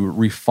them to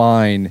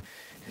refine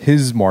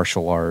his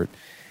martial art.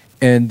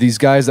 And these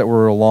guys that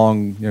were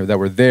that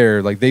were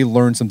there, like, they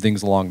learned some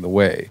things along the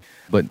way.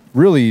 But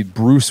really,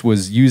 Bruce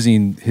was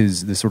using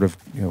this sort of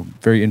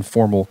very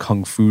informal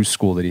kung fu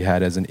school that he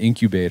had as an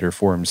incubator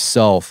for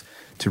himself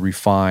to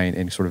refine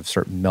and sort of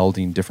start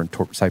melding different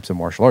types of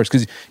martial arts.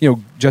 Because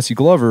Jesse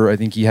Glover, I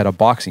think he had a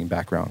boxing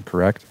background,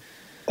 correct?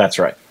 That's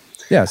right.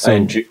 Yeah.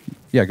 So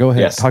go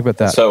ahead. Yes. Talk about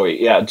that. So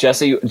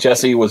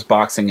Jesse was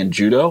boxing and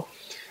judo,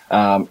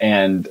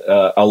 and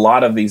a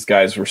lot of these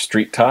guys were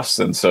street toughs,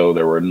 and so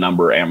there were a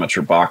number of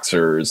amateur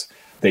boxers.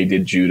 They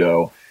did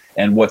judo.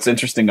 And what's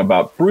interesting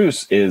about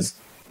Bruce is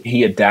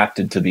he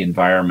adapted to the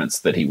environments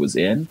that he was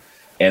in.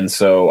 And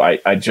so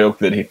I joke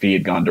that if he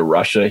had gone to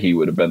Russia, he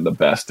would have been the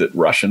best at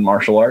Russian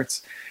martial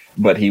arts.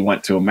 But he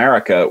went to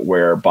America,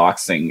 where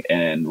boxing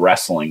and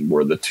wrestling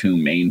were the two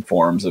main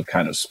forms of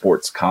kind of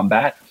sports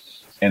combat.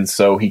 And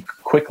so he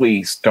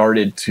quickly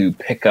started to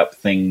pick up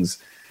things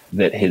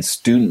that his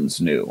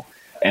students knew.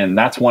 And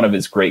that's one of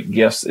his great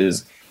gifts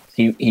is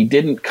he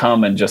didn't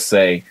come and just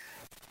say,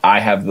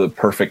 I have the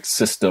perfect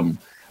system,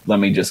 let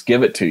me just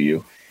give it to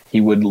you. He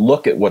would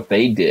look at what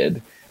they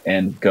did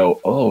and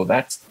go, oh,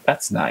 that's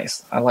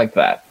nice. I like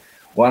that.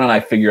 Why don't I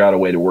figure out a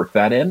way to work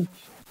that in?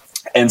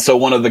 And so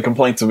one of the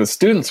complaints of his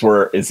students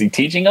were, is he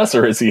teaching us,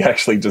 or is he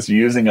actually just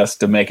using us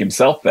to make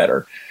himself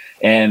better?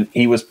 And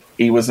he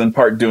was in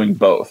part doing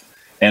both.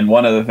 And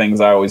one of the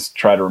things I always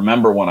try to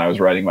remember when I was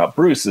writing about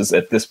Bruce is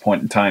at this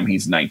point in time,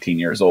 he's 19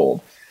 years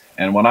old.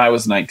 And when I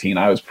was 19,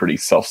 I was pretty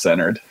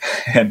self-centered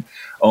and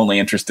only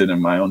interested in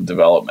my own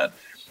development.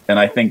 And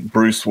I think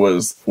Bruce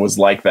was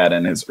like that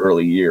in his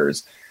early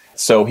years.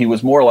 So he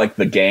was more like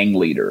the gang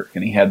leader,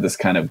 and he had this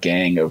kind of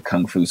gang of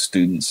Kung Fu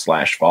students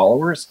 /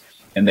 followers,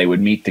 and they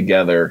would meet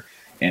together,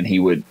 and he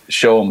would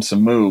show them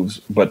some moves,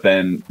 but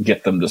then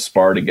get them to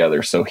spar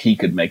together so he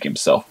could make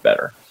himself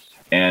better.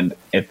 And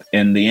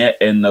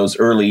in those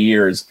early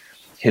years,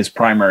 his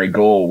primary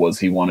goal was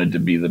he wanted to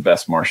be the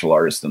best martial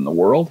artist in the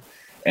world,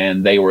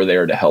 and they were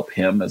there to help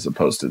him as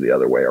opposed to the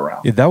other way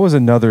around. Yeah, that was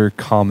another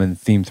common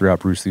theme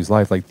throughout Bruce Lee's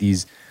life, like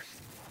these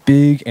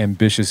big,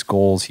 ambitious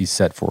goals he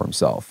set for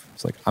himself.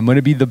 It's like, I'm going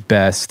to be the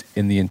best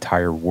in the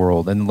entire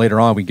world. And later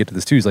on, we get to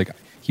this too. He's like,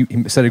 he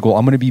set a goal,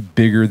 I'm going to be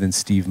bigger than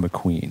Steve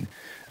McQueen.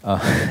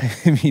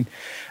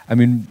 I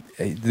mean,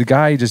 the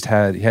guy just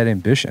had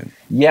ambition.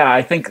 Yeah,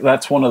 I think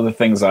that's one of the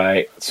things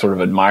I sort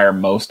of admire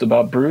most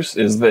about Bruce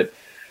is that,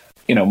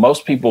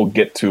 most people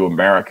get to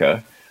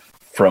America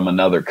from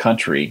another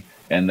country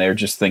and they're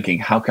just thinking,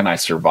 how can I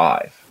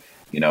survive?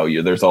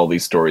 There's all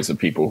these stories of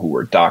people who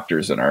were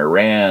doctors in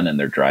Iran and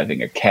they're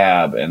driving a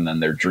cab, and then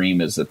their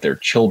dream is that their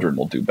children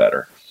will do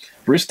better.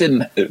 Bruce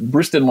didn't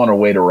want to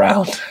wait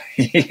around.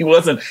 He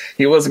wasn't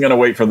going to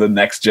wait for the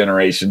next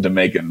generation to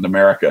make it in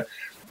America.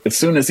 As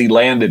soon as he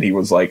landed, he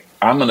was like,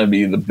 I'm going to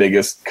be the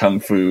biggest Kung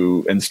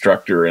Fu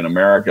instructor in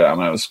America. I'm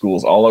going to have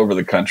schools all over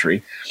the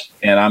country,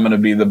 and I'm going to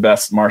be the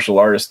best martial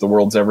artist the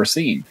world's ever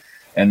seen.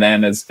 And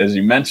then, as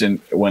you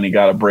mentioned, when he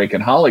got a break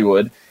in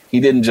Hollywood, he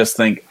didn't just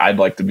think, I'd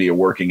like to be a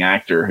working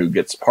actor who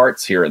gets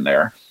parts here and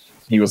there.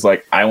 He was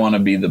like, I want to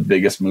be the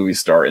biggest movie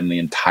star in the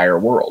entire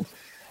world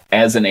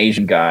as an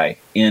Asian guy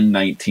in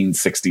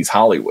 1960s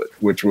Hollywood,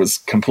 which was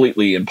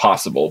completely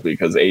impossible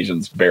because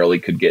Asians barely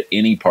could get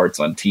any parts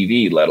on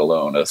TV, let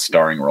alone a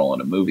starring role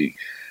in a movie.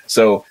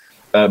 So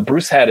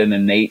Bruce had an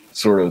innate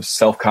sort of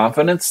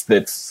self-confidence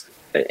that's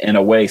in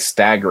a way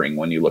staggering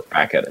when you look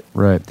back at it.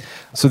 Right.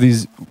 So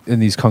in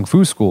these Kung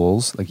Fu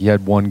schools, like he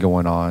had one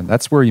going on,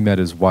 that's where he met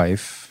his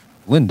wife,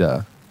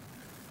 Linda,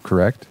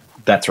 correct?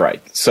 That's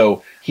right.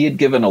 So he had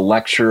given a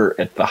lecture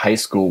at the high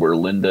school where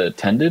Linda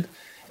attended,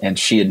 and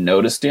she had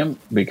noticed him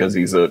because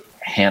he's a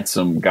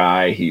handsome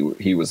guy.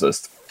 He was a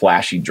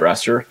flashy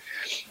dresser,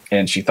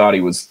 and she thought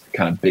he was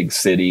kind of big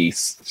city.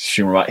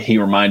 He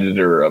reminded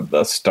her of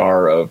the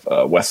star of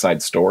West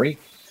Side Story.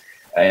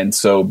 And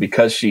so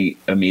because she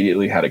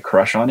immediately had a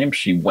crush on him,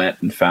 she went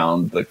and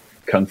found the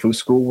Kung Fu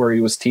school where he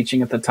was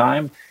teaching at the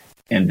time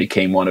and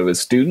became one of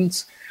his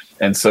students.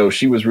 And so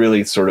she was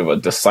really sort of a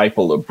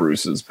disciple of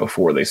Bruce's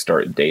before they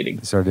started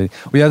dating. Well,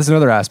 yeah, that's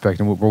another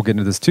aspect, and we'll get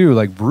into this too.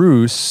 Like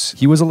Bruce,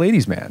 he was a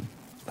ladies' man.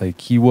 Like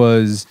he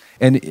was,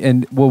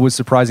 and what was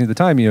surprising at the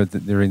time,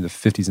 they're in the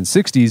 50s and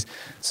 60s.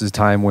 This is a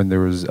time when there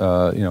was,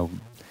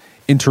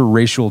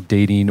 interracial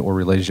dating or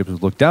relationships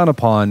was looked down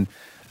upon.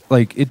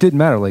 Like it didn't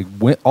matter. Like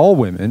all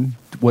women,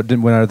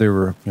 whether they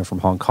were from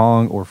Hong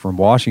Kong or from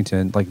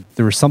Washington, like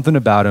there was something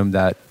about him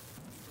that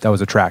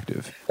was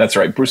attractive. That's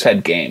right. Bruce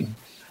had game.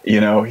 He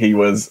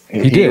was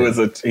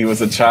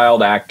a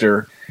child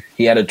actor.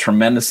 He had a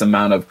tremendous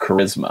amount of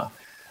charisma.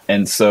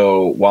 And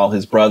so while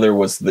his brother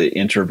was the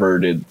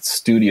introverted,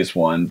 studious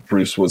one,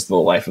 Bruce was the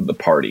life of the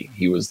party.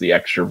 He was the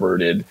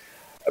extroverted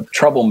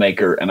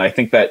troublemaker. And I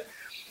think that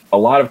a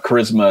lot of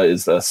charisma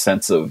is a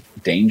sense of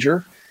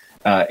danger.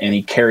 And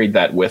he carried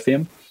that with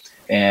him.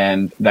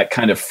 And that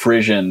kind of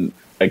Frisian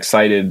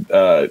excited,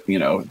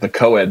 the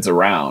co-eds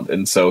around.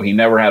 And so he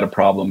never had a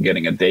problem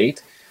getting a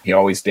date. He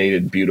always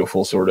dated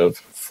beautiful, sort of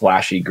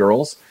flashy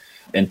girls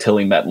until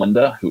he met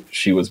Linda,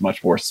 she was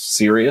much more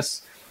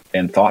serious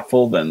and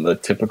thoughtful than the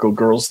typical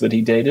girls that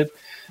he dated.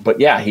 But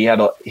yeah,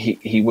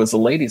 he was a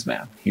ladies'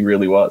 man. He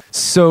really was.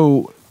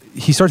 So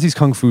he starts these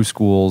Kung Fu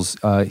schools.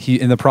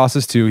 In the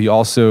process too, he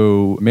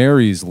also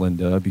marries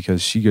Linda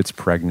because she gets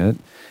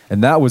pregnant.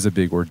 And that was a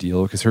big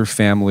ordeal because her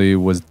family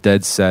was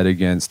dead set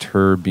against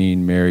her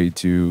being married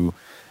to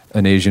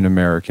an Asian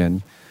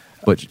American.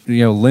 But,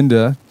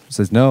 Linda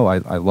says, no,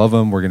 I love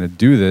him. We're going to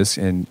do this.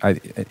 And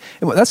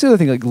that's the other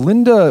thing. Like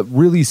Linda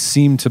really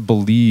seemed to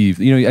believe,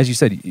 as you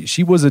said,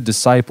 she was a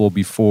disciple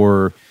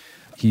before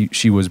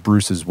she was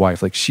Bruce's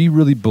wife. Like she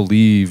really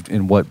believed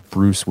in what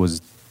Bruce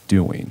was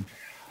doing.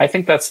 I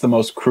think that's the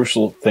most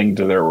crucial thing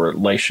to their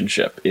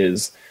relationship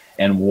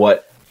and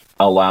what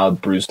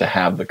allowed Bruce to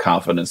have the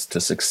confidence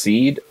to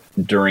succeed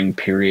during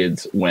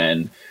periods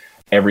when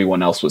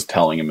everyone else was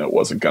telling him it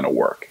wasn't going to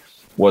work,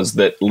 was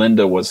that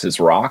Linda was his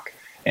rock,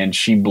 and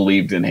she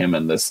believed in him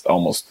in this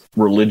almost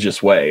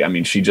religious way. I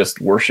mean, she just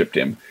worshiped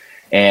him,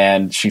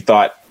 and she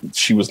thought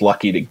she was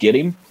lucky to get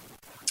him.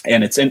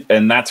 And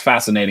that's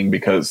fascinating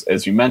because,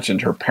 as you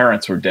mentioned, her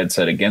parents were dead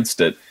set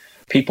against it.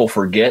 People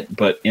forget,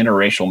 but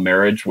interracial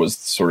marriage was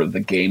sort of the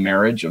gay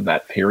marriage of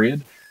that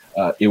period.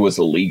 It was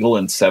illegal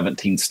in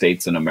 17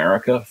 states in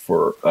America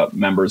for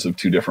members of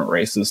two different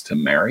races to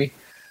marry.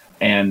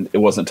 And it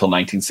wasn't until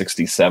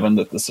 1967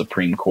 that the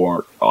Supreme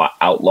Court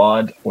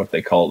outlawed what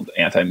they called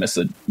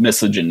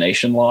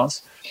anti-miscegenation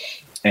laws.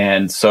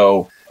 And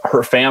so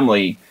her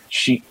family,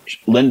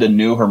 Linda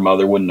knew her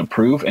mother wouldn't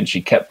approve, and she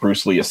kept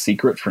Bruce Lee a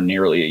secret for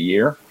nearly a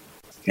year.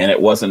 And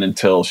it wasn't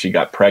until she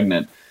got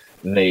pregnant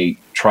they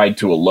tried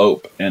to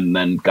elope and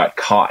then got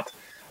caught.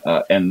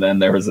 And then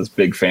there was this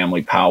big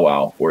family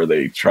powwow where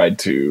they tried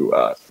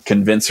to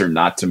convince her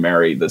not to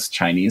marry this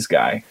Chinese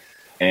guy.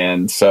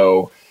 And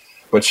so,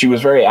 but she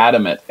was very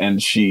adamant,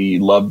 and she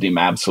loved him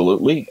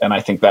absolutely. And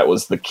I think that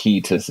was the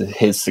key to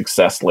his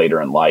success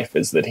later in life,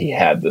 is that he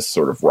had this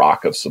sort of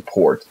rock of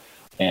support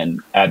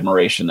and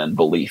admiration and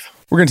belief.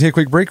 We're going to take a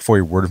quick break for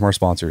you. Word from our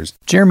sponsors.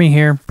 Jeremy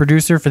here,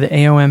 producer for the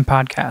AOM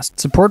podcast.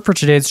 Support for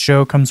today's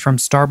show comes from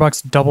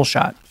Starbucks Double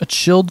Shot, a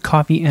chilled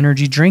coffee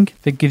energy drink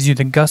that gives you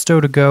the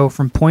gusto to go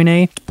from point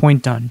A to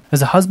point done.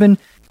 As a husband,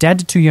 dad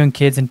to 2 young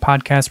kids, and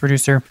podcast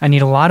producer, I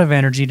need a lot of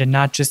energy to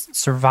not just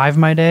survive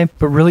my day,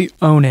 but really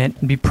own it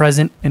and be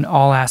present in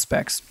all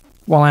aspects.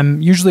 While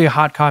I'm usually a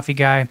hot coffee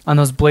guy, on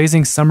those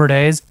blazing summer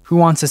days, who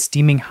wants a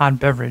steaming hot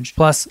beverage?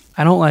 Plus,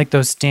 I don't like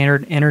those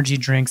standard energy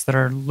drinks that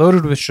are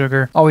loaded with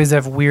sugar, always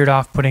have weird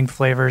off-putting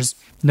flavors.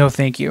 No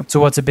thank you.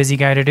 So what's a busy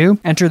guy to do?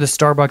 Enter the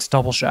Starbucks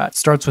Double Shot.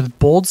 Starts with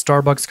bold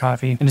Starbucks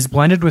coffee and is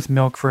blended with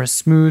milk for a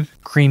smooth,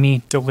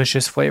 creamy,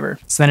 delicious flavor.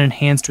 It's then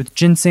enhanced with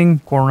ginseng,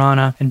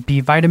 guarana, and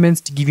B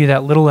vitamins to give you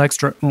that little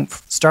extra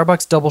oomph.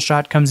 Starbucks Double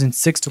Shot comes in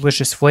 6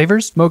 delicious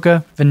flavors: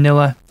 mocha,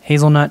 vanilla,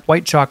 hazelnut,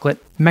 white chocolate,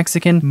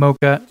 Mexican,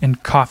 mocha,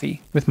 and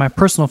coffee, with my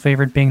personal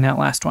favorite being that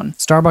last one.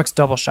 Starbucks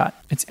Double Shot.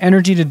 It's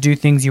energy to do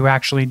things you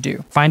actually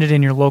do. Find it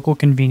in your local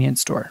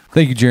convenience store.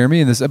 Thank you, Jeremy.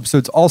 And this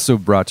episode's also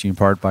brought to you in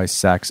part by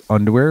Saxx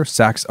Underwear.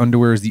 Saxx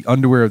Underwear is the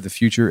underwear of the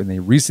future, and they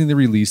recently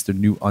released their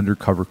new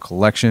Undercover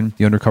collection.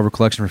 The Undercover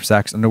collection from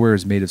Saxx Underwear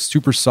is made of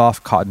super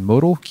soft cotton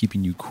modal,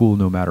 keeping you cool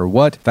no matter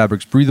what.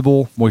 Fabric's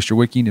breathable, moisture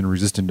wicking, and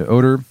resistant to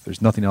odor.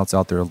 There's nothing else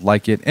out there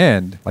like it.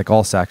 And like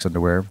all Saxx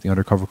Underwear, the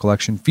Undercover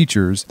collection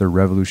features their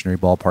revolutionary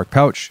ballpark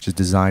pouch, which is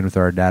designed with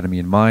our anatomy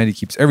in mind. It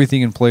keeps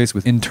everything in place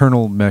with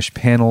internal mesh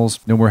panels.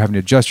 No more having to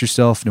adjust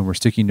yourself, no more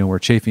sticking, no more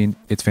chafing.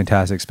 It's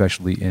fantastic,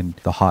 especially in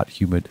the hot,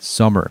 humid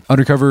summer.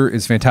 Undercover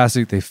is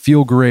fantastic. They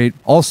feel great.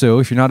 Also,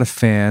 if you're not a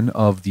fan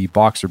of the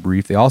boxer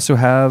brief, they also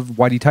have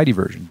whitey tighty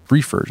version,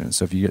 brief version.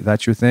 So if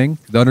that's your thing,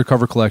 the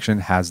Undercover collection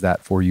has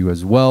that for you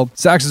as well.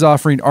 Saxx is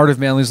offering Art of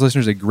Manliness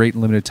listeners a great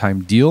limited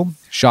time deal.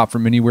 Shop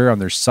from anywhere on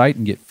their site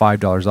and get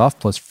 $5 off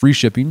plus free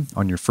shipping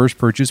on your first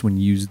purchase when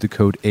you use the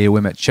code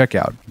AOM at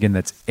checkout. Again,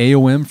 that's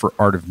AOM for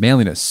Art of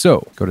Manliness.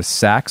 So go to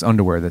Saxx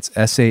Underwear, that's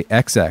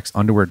SAXX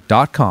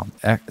underwear.com,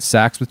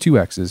 Saxx with 2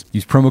 X's.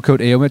 Use promo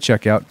code AOM at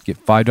checkout, get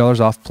 $5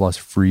 off plus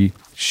free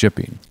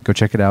shipping. Go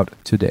check it out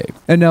today.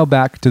 And now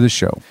back to the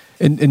show.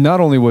 And not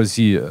only was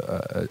he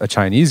a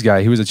Chinese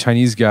guy, he was a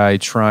Chinese guy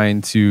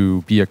trying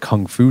to be a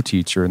kung fu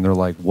teacher. And they're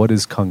like, what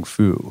is kung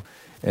fu?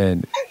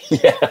 And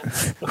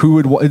who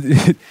would,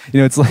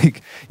 it's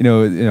like,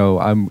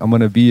 I'm going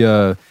to be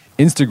a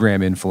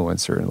Instagram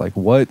influencer. Like,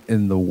 what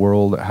in the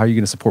world, how are you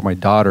going to support my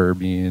daughter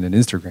being an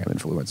Instagram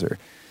influencer?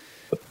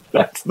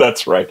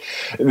 That's right.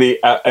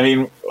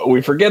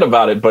 We forget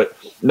about it, but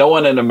no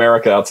one in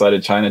America outside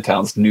of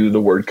Chinatowns knew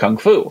the word kung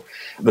fu.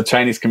 The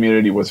Chinese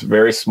community was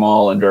very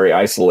small and very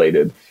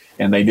isolated,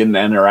 and they didn't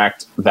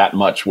interact that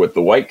much with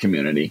the white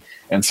community.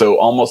 And so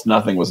almost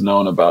nothing was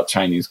known about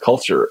Chinese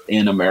culture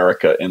in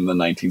America in the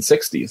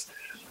 1960s.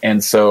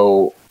 And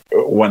so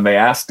when they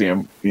asked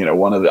him,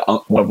 one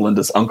of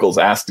Linda's uncles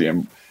asked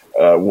him,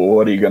 well,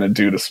 what are you going to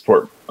do to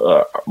support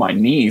my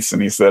niece?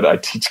 And he said, I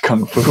teach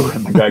kung fu.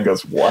 And the guy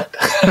goes, what?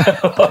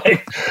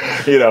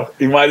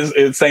 He might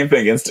have, same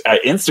thing.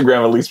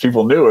 Instagram, at least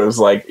people knew it was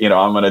like,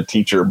 I'm going to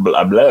teach her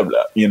blah, blah,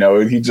 blah.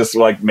 He just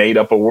like made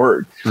up a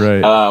word.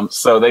 Right.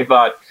 So they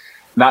thought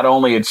not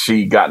only had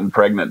she gotten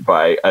pregnant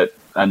by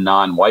a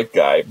non-white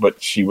guy,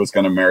 but she was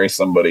going to marry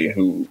somebody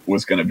who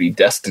was going to be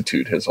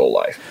destitute his whole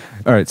life.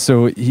 All right.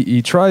 So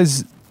he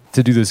tries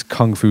to do this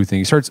kung fu thing.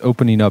 He starts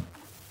opening up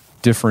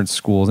different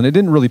schools, and it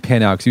didn't really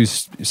pan out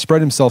because he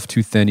spread himself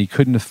too thin. He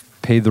couldn't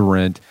pay the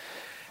rent.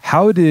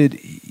 How did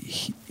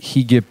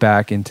he get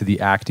back into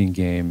the acting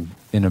game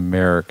in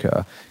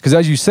America? Because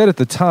as you said at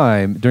the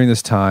time, during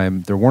this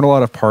time, there weren't a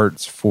lot of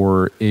parts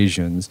for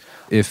Asians.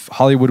 If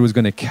Hollywood was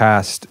going to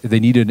cast, they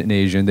needed an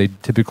Asian,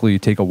 they'd typically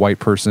take a white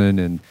person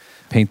and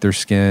paint their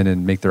skin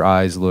and make their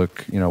eyes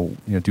look,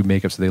 do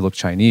makeup so they look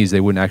Chinese.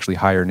 They wouldn't actually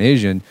hire an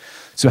Asian.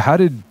 So how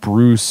did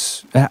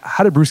Bruce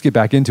get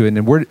back into it?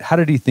 And how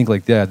did he think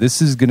like, yeah,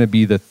 this is going to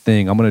be the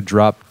thing. I'm going to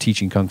drop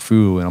teaching Kung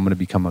Fu and I'm going to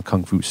become a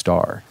Kung Fu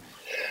star.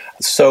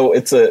 So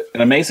it's an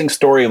amazing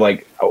story.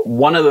 Like,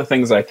 one of the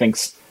things I think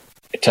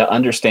to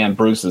understand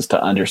Bruce is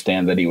to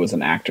understand that he was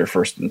an actor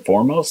first and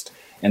foremost.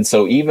 And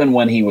so even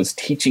when he was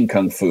teaching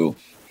Kung Fu,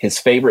 his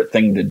favorite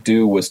thing to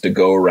do was to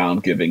go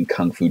around giving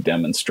Kung Fu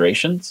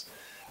demonstrations.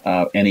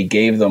 And he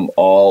gave them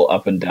all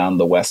up and down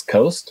the West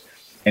Coast.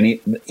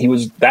 And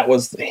that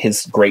was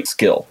his great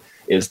skill,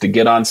 is to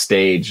get on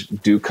stage,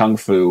 do Kung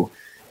Fu.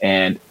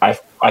 And I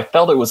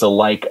felt it was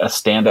like a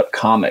stand-up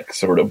comic,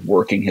 sort of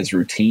working his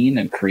routine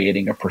and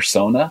creating a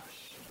persona.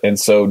 And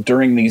so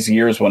during these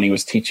years when he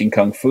was teaching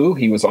Kung Fu,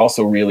 he was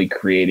also really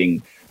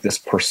creating this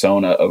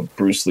persona of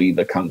Bruce Lee,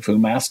 the Kung Fu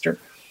master.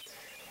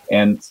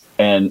 And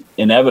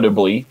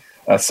inevitably,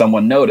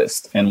 someone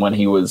noticed. And when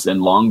he was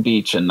in Long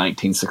Beach in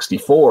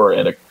 1964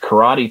 at a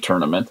karate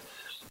tournament,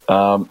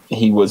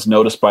 he was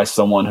noticed by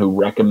someone who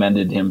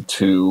recommended him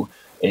to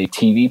a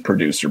TV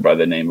producer by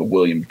the name of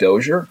William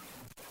Dozier.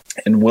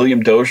 And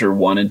William Dozier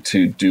wanted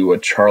to do a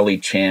Charlie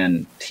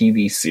Chan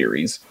TV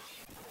series.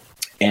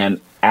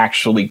 And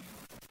actually,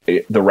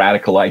 the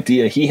radical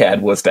idea he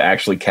had was to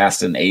actually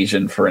cast an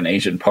Asian for an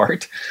Asian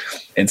part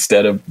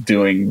instead of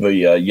doing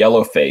the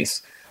yellow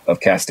face of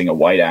casting a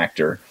white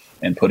actor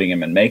and putting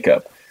him in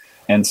makeup.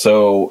 And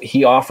so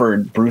he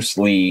offered Bruce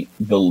Lee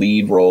the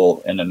lead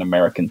role in an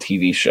American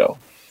TV show,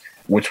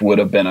 which would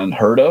have been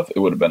unheard of. It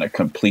would have been a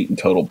complete and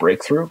total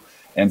breakthrough.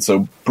 And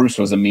so Bruce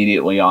was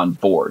immediately on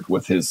board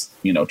with his,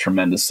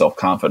 tremendous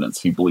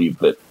self-confidence. He believed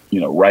that,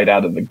 right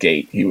out of the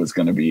gate, he was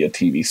going to be a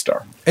TV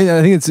star. And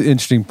I think it's an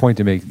interesting point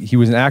to make. He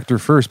was an actor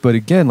first, but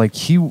again, I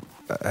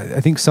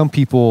think some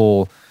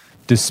people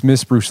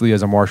dismiss Bruce Lee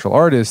as a martial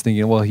artist,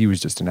 thinking, well, he was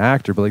just an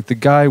actor. But the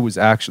guy was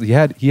actually,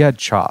 he had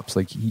chops.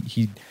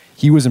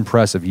 He was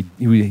impressive.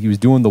 He was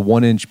doing the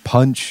 1-inch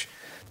punch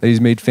that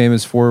he's made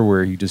famous for,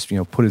 where he just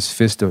put his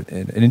fist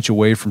an inch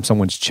away from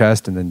someone's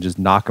chest and then just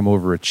knock him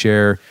over a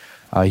chair.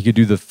 He could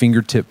do the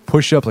fingertip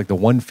push-up, like the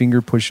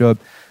one-finger push-up.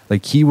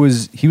 He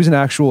was an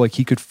actual,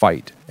 he could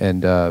fight.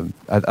 And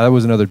that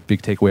was another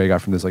big takeaway I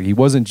got from this. It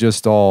wasn't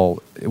just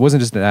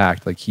an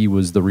act. He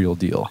was the real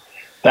deal.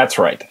 That's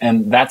right.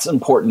 And that's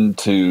important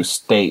to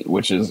state,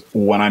 which is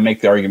when I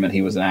make the argument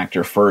he was an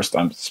actor first,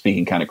 I'm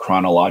speaking kind of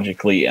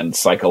chronologically and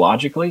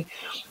psychologically.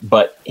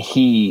 But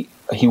he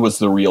was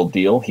the real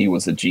deal. He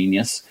was a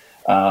genius.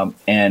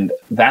 And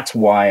that's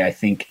why I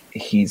think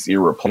he's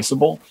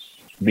irreplaceable.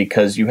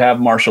 Because you have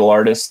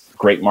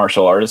great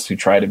martial artists who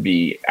try to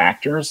be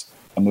actors,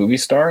 movie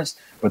stars,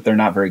 but they're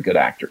not very good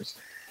actors.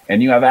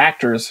 And you have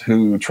actors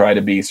who try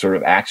to be sort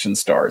of action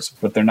stars,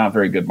 but they're not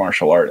very good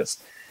martial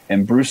artists.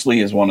 And Bruce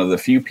Lee is one of the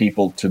few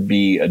people to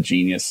be a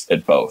genius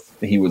at both.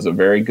 He was a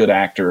very good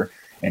actor,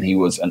 and he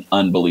was an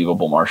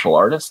unbelievable martial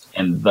artist.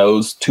 And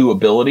those two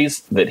abilities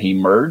that he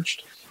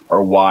merged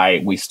are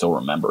why we still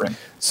remember him.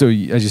 So,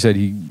 as you said,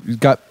 he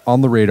got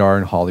on the radar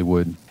in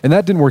Hollywood, and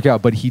that didn't work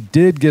out, but he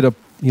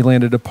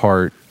landed a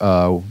part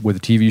with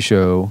a TV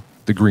show,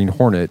 The Green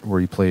Hornet,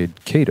 where he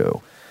played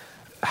Kato.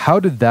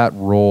 How did that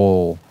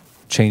role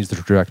change the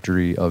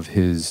trajectory of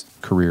his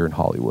career in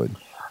Hollywood?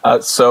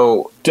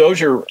 So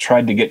Dozier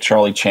tried to get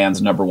Charlie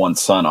Chan's number one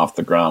son off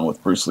the ground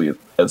with Bruce Lee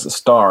as a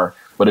star,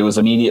 but it was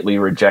immediately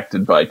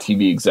rejected by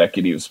TV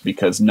executives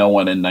because no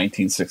one in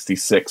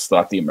 1966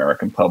 thought the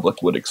American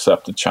public would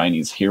accept a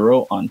Chinese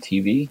hero on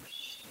TV.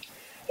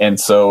 And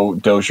so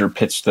Dozier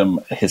pitched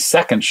them his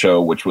second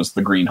show, which was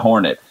The Green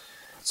Hornet.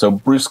 So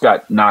Bruce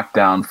got knocked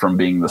down from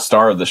being the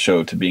star of the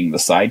show to being the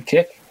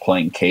sidekick,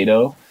 playing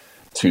Kato,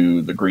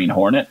 to the Green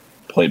Hornet,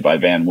 played by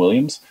Van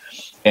Williams.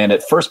 And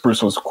at first,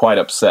 Bruce was quite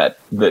upset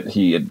that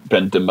he had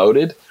been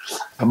demoted,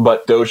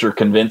 but Dozier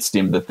convinced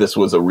him that this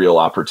was a real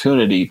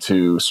opportunity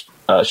to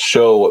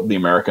show the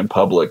American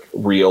public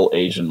real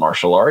Asian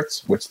martial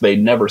arts, which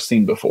they'd never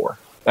seen before.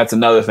 That's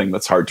another thing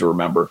that's hard to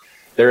remember.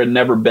 There had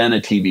never been a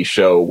TV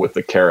show with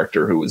a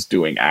character who was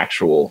doing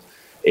actual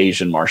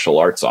Asian martial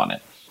arts on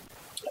it.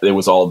 It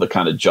was all the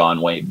kind of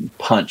John Wayne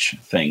punch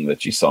thing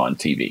that you saw on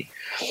TV.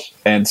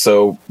 And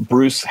so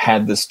Bruce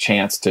had this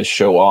chance to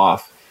show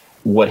off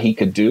what he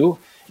could do,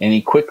 and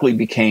he quickly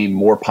became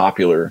more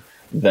popular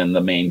than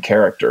the main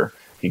character.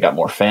 He got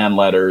more fan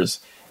letters,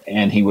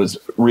 and he was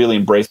really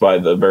embraced by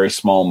the very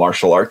small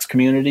martial arts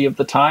community of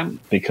the time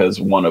because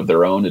one of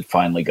their own had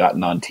finally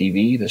gotten on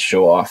TV to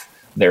show off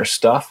their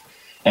stuff.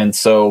 And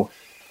so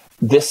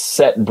this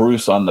set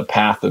Bruce on the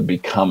path of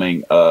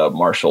becoming a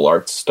martial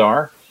arts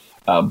star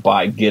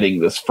by getting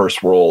this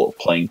first role of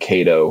playing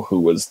Kato, who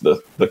was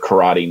the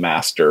karate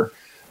master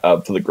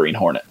of the Green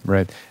Hornet.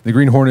 Right. The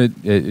Green Hornet,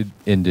 it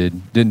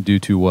didn't do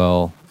too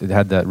well. It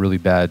had that really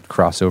bad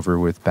crossover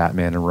with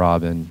Batman and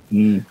Robin,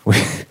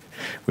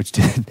 which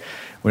did.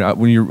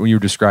 When you were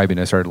describing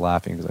it, I started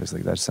laughing because I was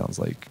like, that sounds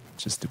like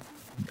just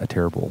a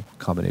terrible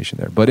combination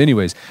there. But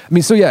anyways, I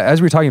mean, so yeah,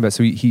 as we were talking about,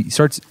 so he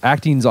starts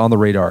acting's on the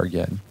radar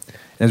again.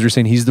 As we were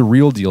saying, he's the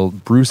real deal.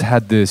 Bruce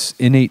had this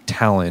innate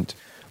talent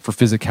for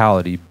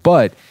physicality,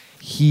 but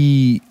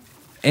he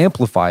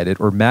amplified it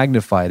or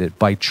magnified it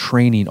by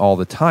training all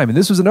the time. And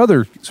this was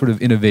another sort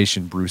of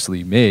innovation Bruce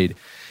Lee made,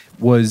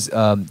 was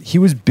he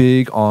was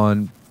big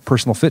on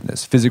personal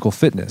fitness, physical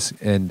fitness.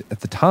 And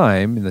at the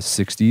time, in the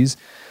 60s,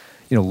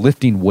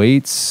 lifting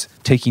weights,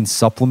 taking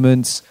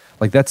supplements,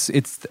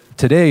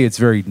 today it's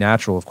very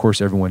natural. Of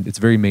course, it's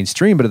very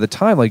mainstream, but at the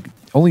time,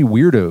 only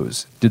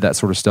weirdos did that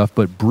sort of stuff.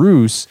 But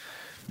Bruce,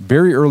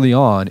 very early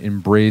on,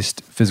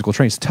 embraced physical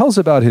training. So tell us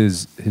about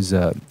his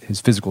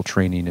physical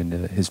training and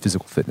his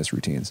physical fitness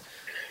routines.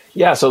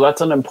 Yeah, so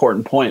that's an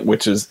important point,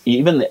 which is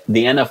even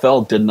the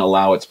NFL didn't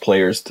allow its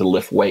players to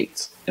lift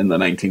weights in the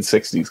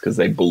 1960s because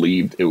they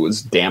believed it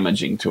was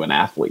damaging to an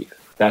athlete.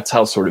 That's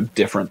how sort of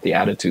different the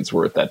attitudes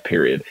were at that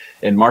period.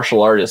 And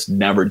martial artists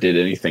never did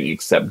anything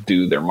except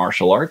do their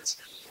martial arts.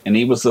 And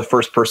he was the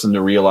first person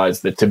to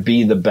realize that to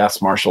be the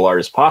best martial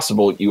artist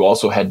possible, you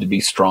also had to be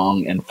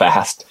strong and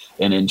fast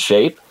and in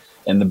shape.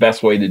 And the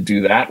best way to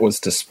do that was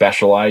to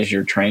specialize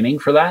your training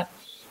for that.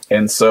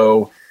 And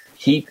so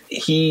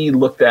he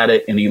looked at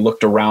it and he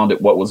looked around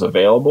at what was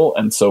available.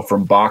 And so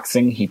from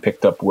boxing, he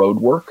picked up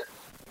road work.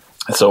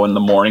 So in the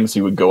mornings,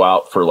 he would go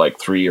out for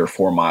 3 or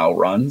 4 mile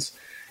runs.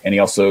 And he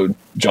also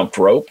jumped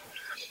rope.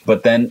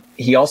 But then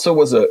he also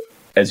was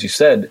as you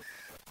said,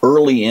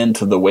 early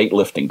into the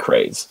weightlifting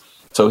craze.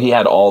 So he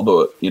had all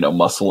the,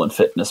 muscle and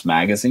fitness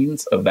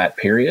magazines of that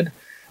period.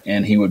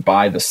 And he would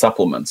buy the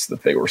supplements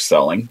that they were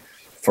selling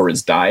for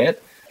his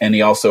diet. And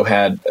he also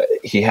had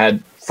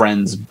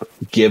friends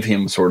give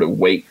him sort of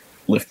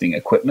weightlifting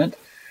equipment.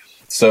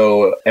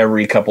 So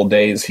every couple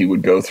days he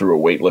would go through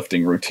a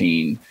weightlifting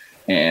routine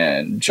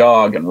and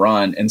jog and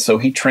run. And so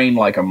he trained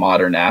like a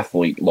modern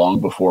athlete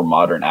long before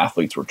modern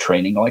athletes were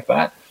training like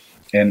that.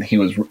 And he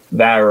was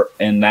there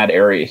in that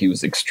area. He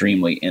was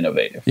extremely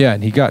innovative. Yeah,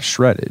 and he got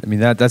shredded. I mean,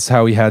 that's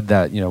how he had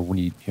that. When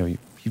he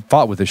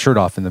fought with his shirt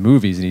off in the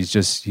movies, and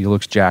he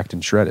looks jacked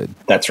and shredded.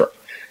 That's right.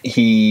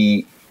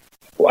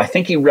 I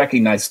think he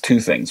recognized two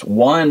things.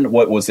 One,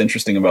 what was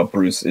interesting about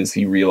Bruce is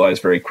he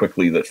realized very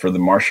quickly that for the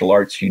martial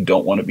arts, you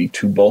don't want to be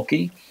too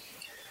bulky.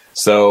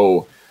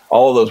 So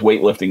all of those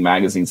weightlifting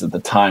magazines at the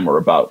time were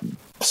about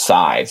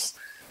size.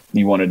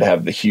 You wanted to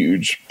have the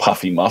huge,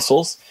 puffy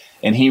muscles.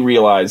 And he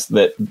realized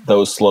that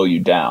those slow you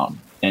down.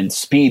 And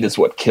speed is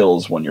what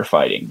kills when you're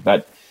fighting.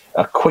 That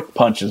a quick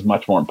punch is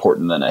much more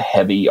important than a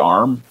heavy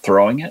arm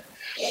throwing it.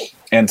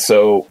 And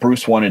so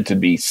Bruce wanted to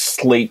be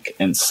sleek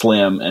and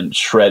slim and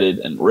shredded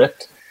and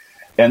ripped.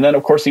 And then,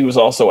 of course, he was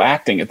also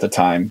acting at the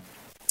time.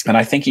 And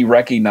I think he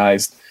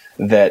recognized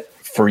that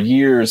for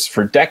years,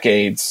 for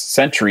decades,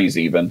 centuries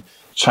even,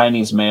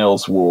 Chinese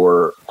males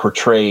were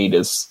portrayed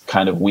as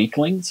kind of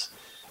weaklings.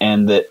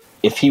 And that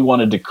if he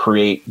wanted to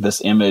create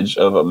this image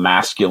of a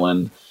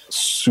masculine,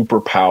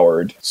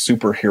 super-powered,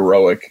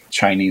 super-heroic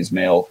Chinese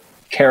male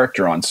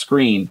character on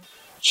screen,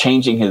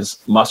 changing his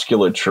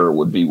musculature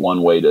would be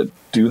one way to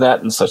do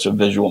that in such a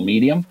visual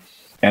medium.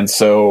 And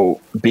so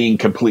being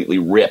completely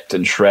ripped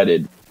and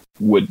shredded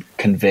would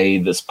convey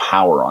this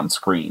power on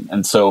screen.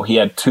 And so he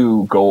had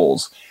two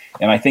goals.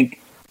 And I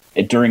think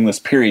during this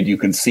period, you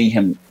can see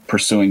him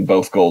pursuing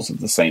both goals at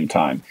the same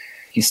time.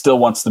 He still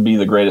wants to be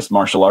the greatest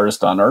martial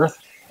artist on earth,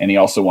 and he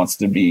also wants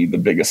to be the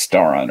biggest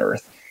star on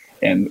earth.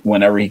 And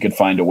whenever he could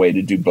find a way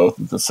to do both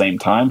at the same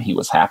time, he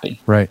was happy.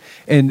 Right.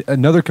 And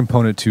another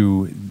component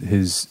to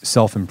his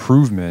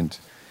self-improvement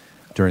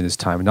during this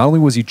time, not only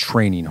was he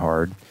training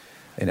hard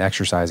and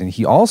exercising,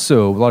 he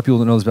also, a lot of people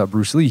don't know this about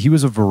Bruce Lee, he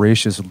was a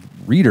voracious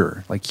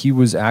reader. He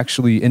was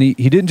actually, and he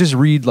didn't just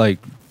read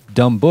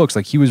dumb books.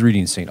 He was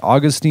reading St.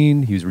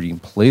 Augustine, he was reading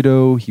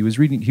Plato, he was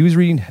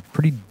reading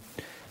pretty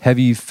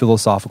heavy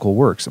philosophical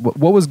works.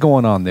 What was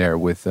going on there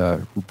with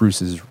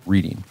Bruce's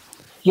reading?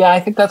 Yeah,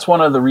 I think that's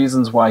one of the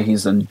reasons why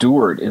he's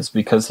endured is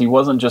because he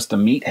wasn't just a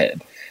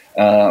meathead.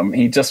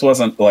 He just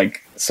wasn't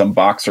like some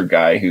boxer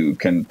guy who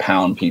can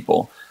pound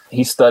people.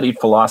 He studied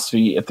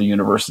philosophy at the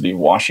University of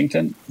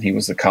Washington. He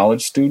was a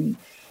college student.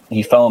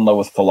 He fell in love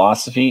with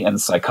philosophy and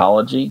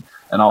psychology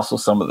and also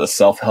some of the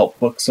self-help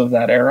books of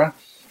that era.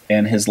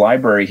 In his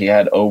library, he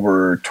had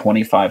over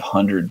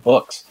 2,500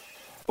 books,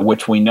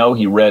 which we know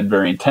he read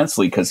very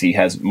intensely because he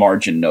has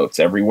margin notes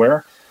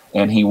everywhere.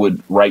 And he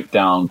would write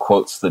down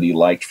quotes that he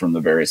liked from the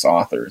various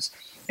authors.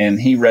 And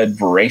he read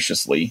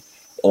voraciously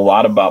a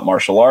lot about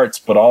martial arts,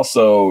 but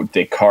also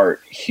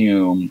Descartes,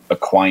 Hume,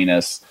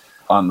 Aquinas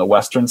on the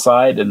Western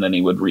side. And then he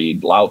would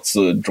read Lao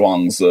Tzu,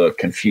 Zhuangzi,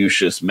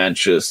 Confucius,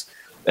 Mencius,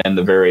 and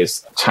the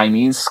various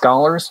Chinese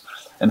scholars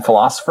and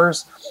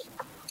philosophers.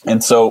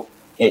 And so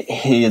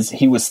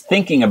he was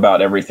thinking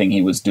about everything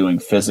he was doing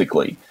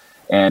physically.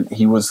 And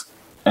he was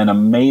an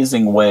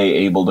amazing way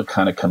able to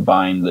kind of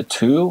combine the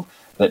two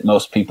that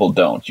most people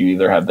don't. You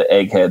either have the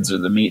eggheads or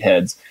the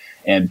meatheads,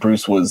 and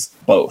Bruce was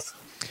both.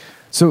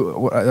 So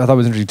what I thought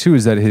was interesting too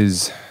is that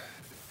his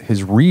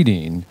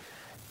reading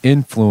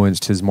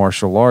influenced his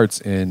martial arts,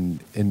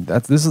 and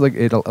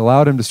it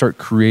allowed him to start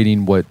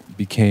creating what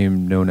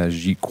became known as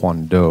Jeet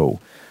Kune Do,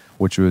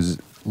 which was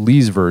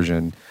Lee's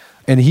version,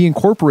 and he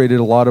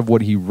incorporated a lot of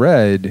what he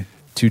read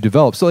to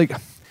develop. So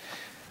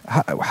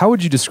How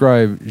would you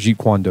describe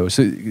Jeet Kune Do?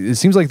 So it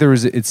seems like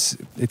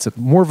it's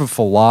more of a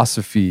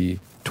philosophy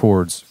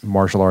towards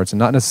martial arts and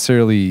not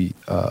necessarily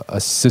a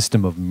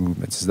system of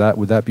movements.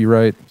 Would that be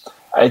right?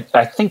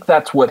 I think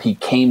that's what he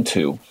came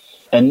to.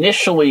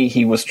 Initially,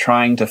 he was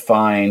trying to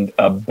find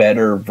a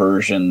better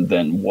version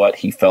than what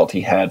he felt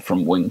he had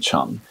from Wing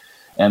Chun.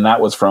 And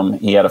that was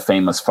he had a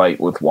famous fight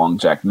with Wong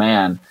Jack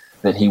Man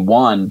that he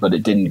won, but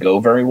it didn't go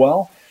very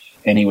well.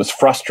 And he was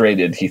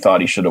frustrated. He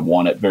thought he should have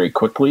won it very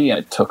quickly, and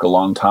it took a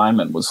long time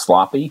and was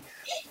sloppy.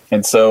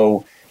 And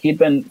so he'd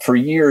been for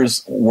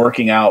years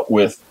working out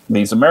with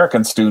these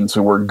American students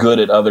who were good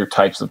at other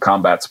types of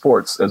combat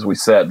sports, as we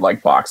said,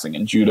 like boxing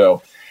and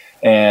judo.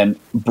 And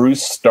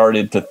Bruce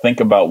started to think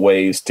about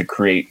ways to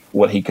create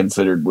what he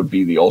considered would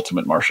be the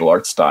ultimate martial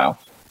arts style.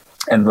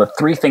 And the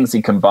three things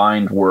he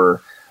combined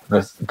were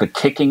the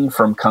kicking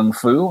from Kung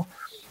Fu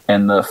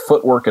and the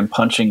footwork and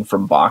punching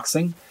from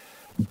boxing.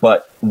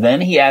 But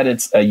then he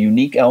added a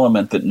unique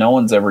element that no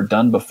one's ever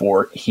done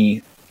before.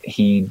 He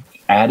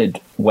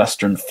added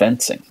Western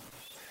fencing.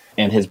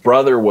 And his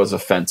brother was a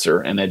fencer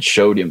and had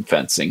showed him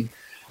fencing.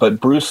 But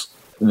Bruce,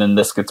 and then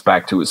this gets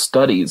back to his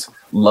studies,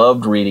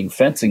 loved reading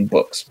fencing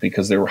books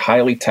because they were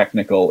highly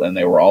technical and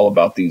they were all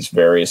about these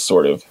various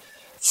sort of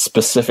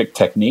specific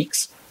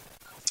techniques.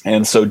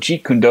 And so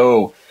Jeet Kune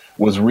Do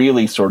was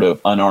really sort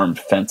of unarmed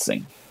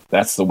fencing.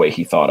 That's the way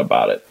he thought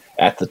about it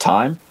at the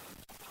time.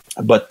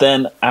 But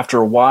then after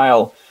a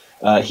while,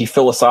 he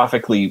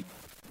philosophically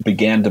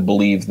began to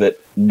believe that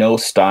no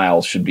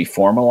style should be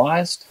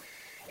formalized.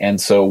 And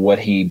so what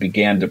he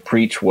began to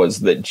preach was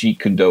that Jeet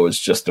Kune Do is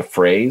just a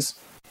phrase.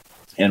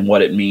 And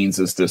what it means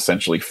is to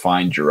essentially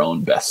find your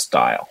own best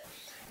style.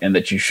 And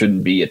that you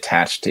shouldn't be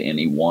attached to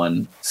any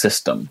one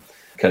system,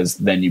 because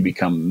then you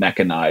become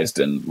mechanized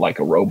and like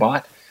a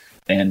robot.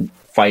 And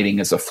fighting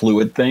is a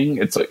fluid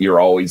thing. You're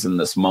always in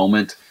this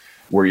moment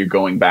where you're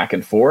going back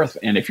and forth.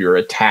 And if you're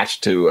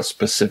attached to a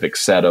specific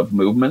set of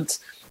movements,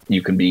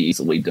 you can be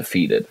easily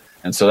defeated.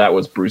 And so that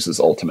was Bruce's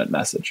ultimate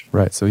message.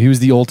 Right. So he was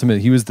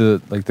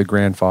the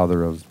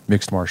grandfather of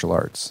mixed martial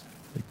arts.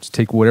 Just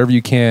take whatever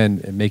you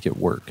can and make it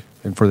work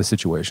and for the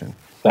situation.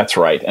 That's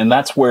right. And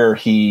that's where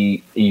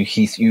you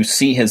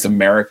see his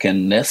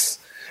Americanness.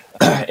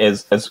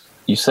 As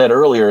you said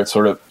earlier, it's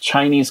sort of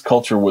Chinese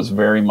culture was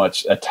very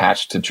much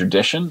attached to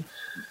tradition.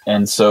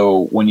 And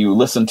so when you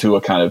listen to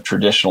a kind of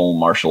traditional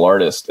martial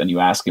artist and you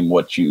ask him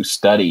what you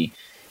study,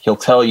 he'll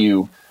tell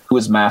you who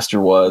his master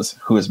was,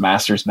 who his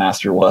master's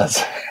master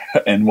was,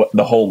 and what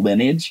the whole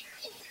lineage.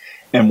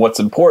 And what's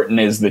important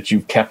is that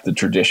you've kept the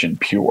tradition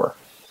pure.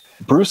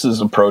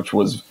 Bruce's approach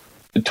was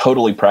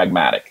totally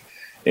pragmatic.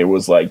 It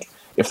was like,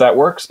 if that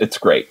works, it's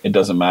great. It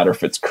doesn't matter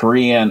if it's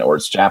Korean or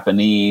it's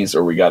Japanese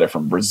or we got it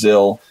from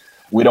Brazil.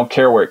 We don't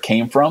care where it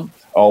came from.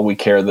 All we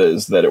care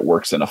is that it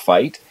works in a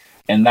fight.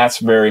 And that's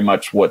very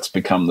much what's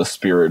become the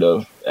spirit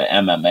of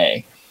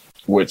MMA,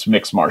 which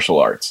mixed martial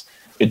arts.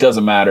 It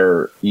doesn't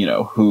matter,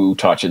 who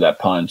taught you that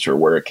punch or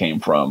where it came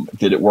from.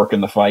 Did it work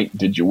in the fight?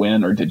 Did you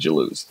win or did you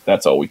lose?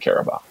 That's all we care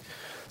about.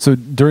 So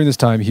during this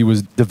time, he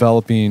was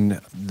developing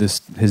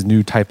his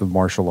new type of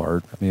martial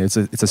art. I mean, it's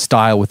a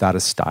style without a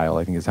style,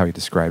 I think is how he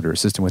described it, or a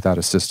system without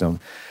a system.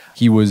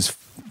 He was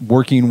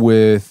working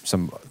with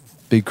some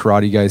big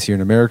karate guys here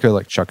in America,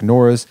 like Chuck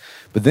Norris,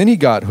 but then he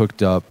got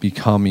hooked up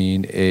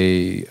becoming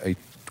a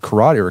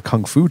karate or a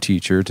kung fu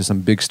teacher to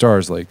some big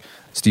stars like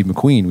Steve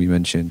McQueen, we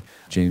mentioned.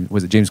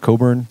 James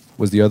Coburn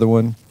was the other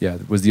one? Yeah,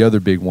 was the other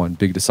big one,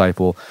 big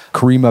disciple.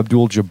 Kareem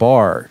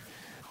Abdul-Jabbar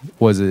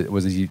was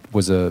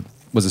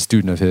a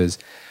student of his.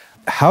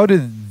 How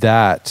did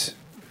that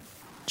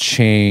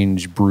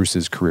change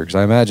Bruce's career? Because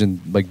I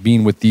imagine like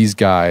being with these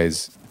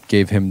guys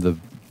gave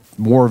him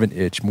more of an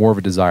itch, more of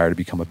a desire to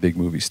become a big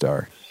movie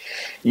star.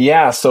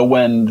 Yeah, so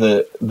when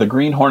the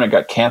Green Hornet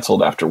got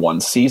canceled after one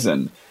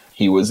season,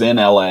 he was in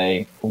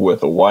LA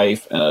with a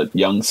wife and a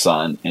young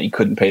son, and he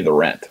couldn't pay the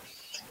rent.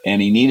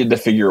 And he needed to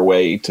figure a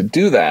way to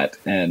do that.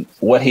 And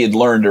what he had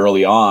learned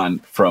early on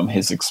from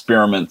his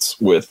experiments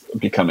with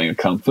becoming a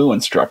Kung Fu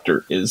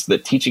instructor is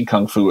that teaching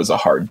Kung Fu is a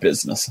hard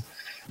business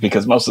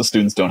because most of the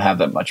students don't have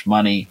that much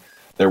money.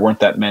 There weren't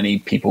that many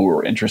people who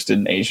were interested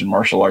in Asian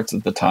martial arts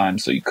at the time,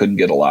 so you couldn't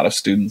get a lot of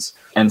students.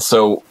 And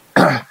so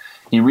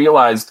he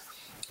realized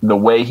the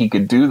way he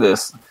could do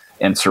this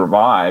and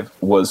survive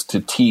was to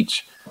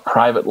teach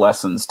private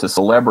lessons to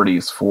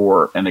celebrities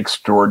for an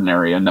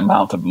extraordinary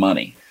amount of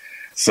money.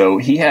 So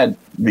he had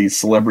these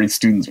celebrity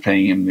students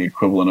paying him the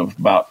equivalent of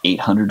about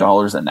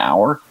 $800 an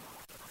hour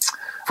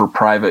for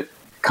private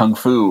Kung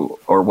Fu,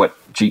 or what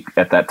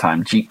at that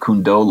time, Jeet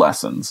Kune Do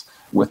lessons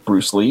with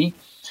Bruce Lee.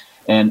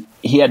 And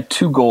he had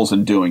two goals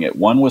in doing it.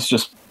 One was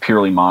just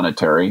purely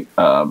monetary.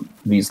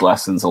 These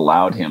lessons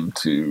allowed him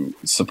to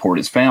support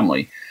his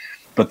family.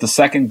 But the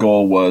second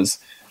goal was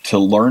to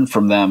learn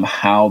from them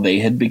how they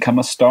had become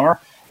a star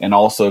and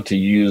also to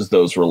use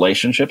those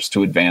relationships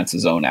to advance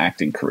his own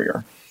acting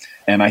career.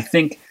 And I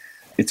think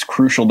it's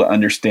crucial to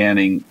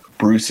understanding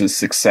Bruce's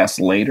success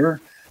later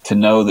to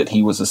know that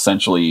he was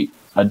essentially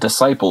a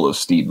disciple of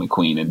Steve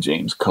McQueen and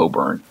James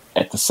Coburn.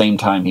 At the same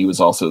time, he was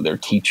also their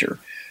teacher.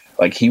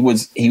 Like he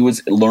was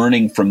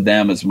learning from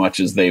them as much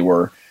as they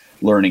were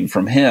learning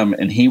from him,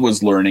 and he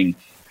was learning,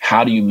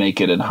 how do you make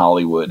it in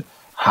Hollywood?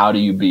 How do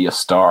you be a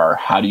star?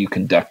 How do you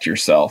conduct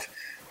yourself?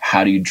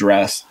 How do you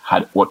dress?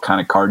 What kind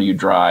of car do you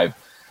drive?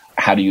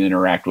 How do you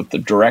interact with the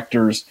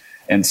directors?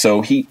 And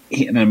so he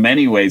in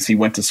many ways, he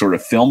went to sort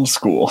of film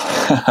school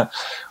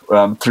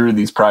through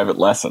these private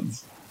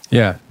lessons.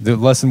 Yeah, the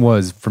lesson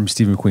was from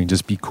Steve McQueen: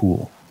 just be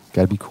cool.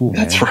 Got to be cool.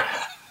 That's man.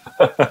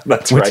 right.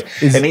 That's right.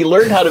 And he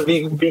learned how to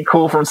be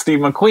cool from Steve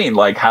McQueen,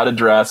 like how to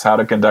dress, how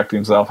to conduct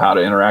himself, how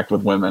to interact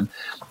with women.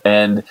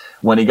 And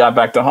when he got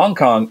back to Hong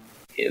Kong,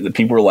 the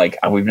people were like,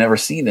 we've never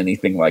seen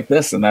anything like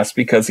this. And that's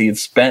because he had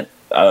spent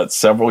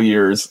several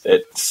years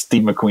at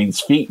Steve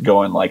McQueen's feet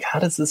going like, how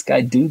does this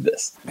guy do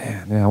this?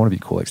 Man, I want to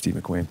be cool like Steve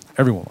McQueen.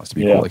 Everyone wants to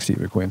be cool like Steve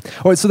McQueen.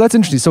 All right, so that's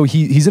interesting. So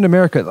he's in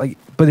America, like,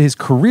 but his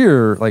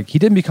career, like, he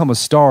didn't become a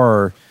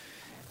star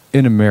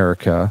in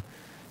America.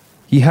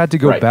 He had to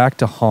go back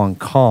to Hong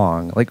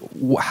Kong. Like,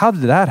 how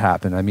did that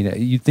happen? I mean,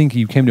 you'd think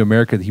he came to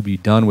America that he'd be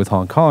done with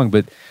Hong Kong,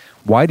 but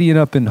why did he end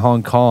up in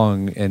Hong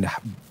Kong, and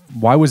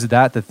why was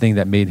that the thing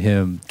that made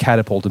him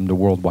catapult him to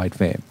worldwide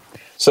fame?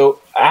 So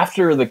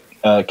after the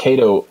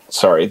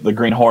the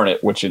Green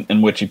Hornet,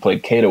 in which he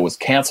played Kato, was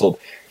canceled,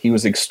 he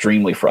was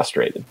extremely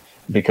frustrated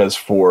because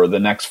for the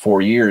next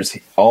 4 years,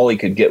 all he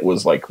could get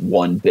was like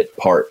one bit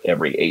part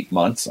every 8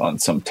 months on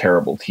some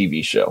terrible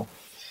TV show.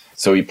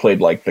 So he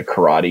played like the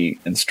karate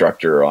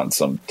instructor on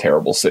some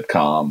terrible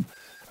sitcom,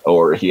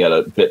 or he had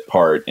a bit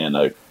part in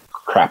a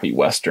crappy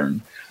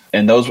Western.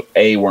 And those,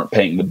 A, weren't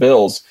paying the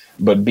bills,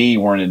 but B,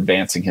 weren't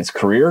advancing his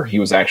career. He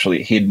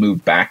had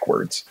moved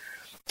backwards.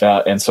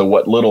 And so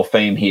what little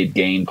fame he had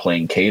gained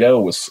playing Kato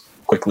was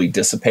quickly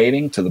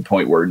dissipating to the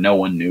point where no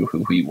one knew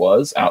who he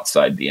was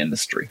outside the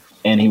industry.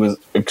 And he was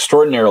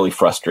extraordinarily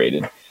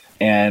frustrated.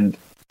 And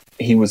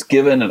he was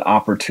given an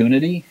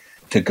opportunity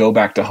to go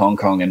back to Hong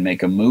Kong and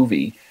make a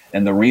movie.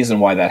 And the reason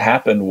why that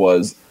happened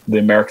was the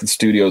American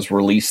studios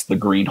released the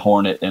Green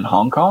Hornet in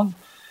Hong Kong,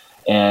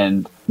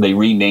 and they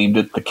renamed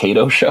it the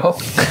Kato Show.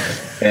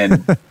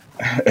 and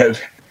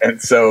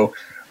so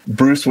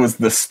Bruce was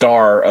the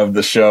star of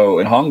the show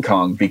in Hong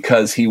Kong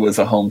because he was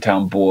a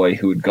hometown boy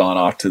who had gone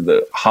off to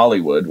the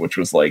Hollywood, which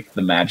was like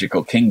the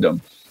magical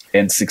kingdom,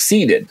 and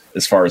succeeded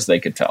as far as they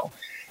could tell.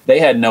 They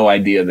had no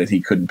idea that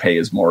he couldn't pay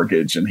his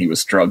mortgage and he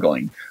was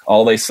struggling.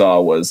 All they saw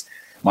was,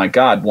 my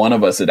God, one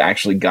of us had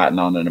actually gotten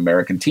on an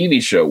American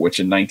TV show, which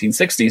in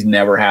 1960s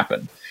never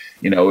happened.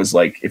 You know, it was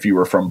like if you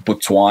were from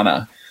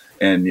Botswana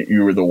and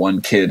you were the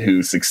one kid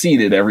who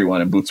succeeded,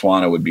 everyone in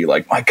Botswana would be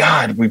like, my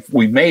God,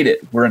 we've made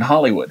it. We're in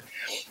Hollywood.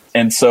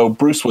 And so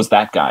Bruce was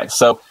that guy.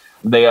 So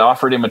they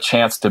offered him a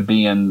chance to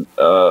be in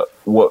a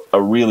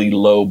really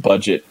low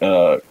budget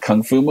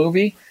kung fu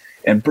movie.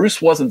 And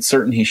Bruce wasn't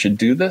certain he should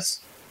do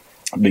this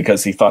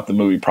because he thought the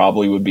movie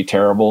probably would be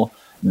terrible.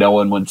 No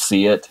one would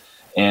see it,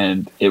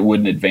 and it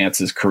wouldn't advance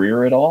his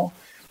career at all.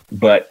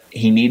 But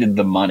he needed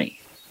the money.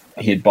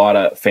 He had bought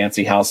a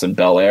fancy house in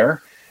Bel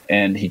Air,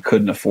 and he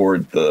couldn't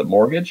afford the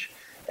mortgage.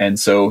 And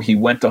so he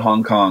went to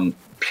Hong Kong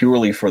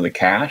purely for the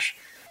cash.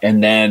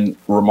 And then,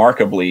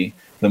 remarkably,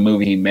 the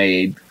movie he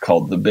made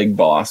called The Big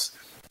Boss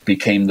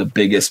became the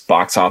biggest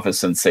box office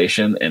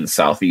sensation in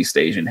Southeast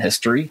Asian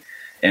history.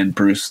 And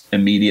Bruce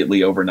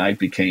immediately overnight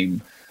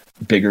became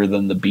bigger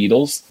than the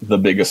Beatles, the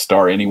biggest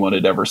star anyone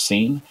had ever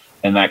seen.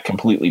 And that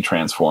completely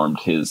transformed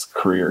his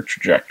career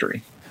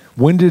trajectory.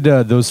 When did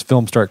those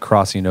films start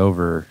crossing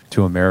over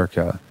to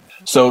America?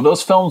 So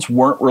those films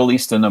weren't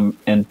released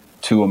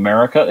into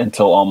America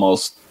until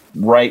almost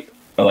like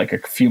a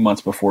few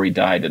months before he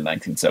died in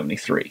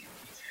 1973.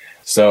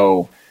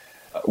 So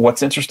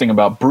what's interesting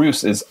about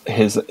Bruce is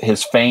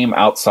his fame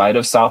outside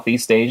of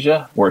Southeast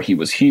Asia, where he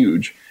was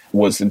huge,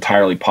 was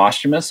entirely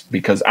posthumous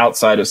because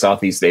outside of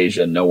Southeast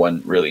Asia, no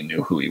one really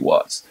knew who he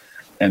was.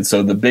 And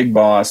so The Big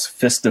Boss,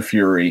 Fist of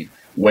Fury,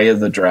 Way of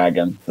the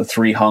Dragon, the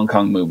 3 Hong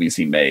Kong movies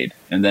he made,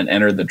 and then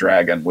Enter the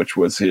Dragon, which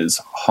was his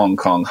Hong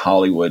Kong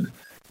Hollywood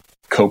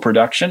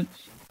co-production,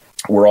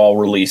 were all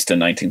released in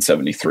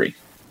 1973.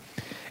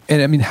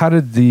 And I mean, how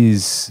did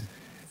these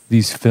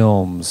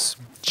films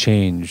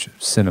change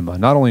cinema,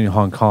 not only in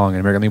Hong Kong and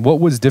America? I mean, what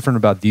was different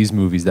about these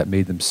movies that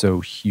made them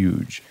so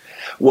huge?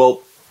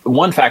 Well,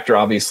 one factor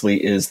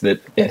obviously is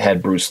that it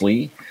had Bruce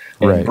Lee.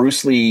 And right.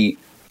 Bruce Lee,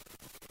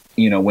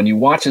 you know, when you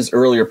watch his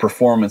earlier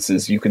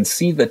performances, you can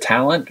see the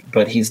talent,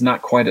 but he's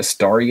not quite a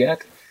star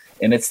yet.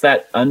 And it's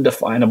that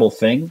undefinable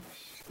thing.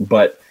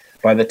 But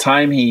by the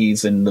time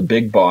he's in The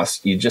Big Boss,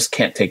 you just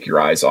can't take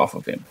your eyes off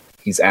of him.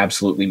 He's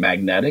absolutely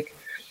magnetic.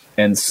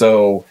 And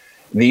so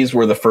these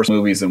were the first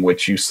movies in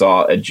which you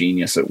saw a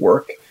genius at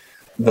work.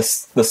 The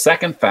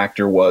second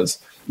factor was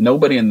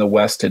nobody in the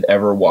West had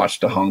ever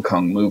watched a Hong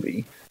Kong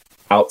movie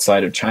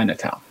outside of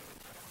Chinatown.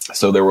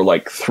 So there were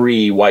like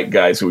 3 white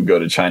guys who would go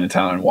to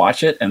Chinatown and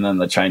watch it, and then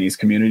the Chinese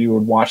community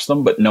would watch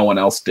them, but no one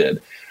else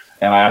did.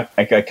 And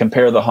I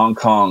compare the Hong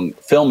Kong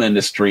film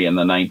industry in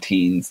the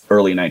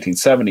early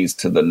 1970s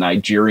to the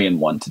Nigerian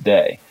one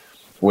today,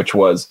 which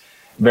was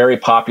very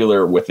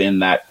popular within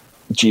that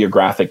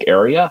geographic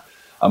area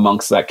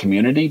amongst that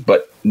community,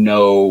 but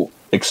no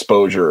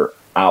exposure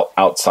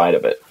outside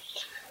of it.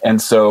 And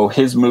so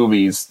his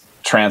movies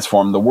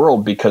transformed the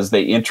world because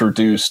they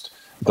introduced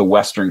the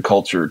Western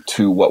culture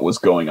to what was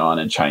going on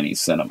in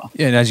Chinese cinema.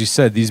 Yeah, and as you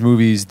said, these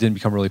movies didn't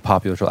become really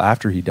popular until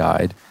after he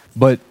died,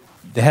 but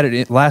they had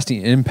a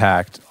lasting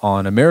impact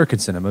on American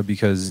cinema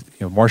because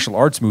martial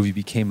arts movie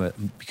became a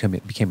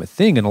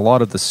thing, and a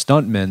lot of the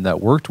stuntmen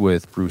that worked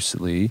with Bruce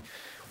Lee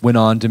went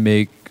on to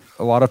make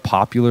a lot of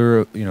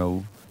popular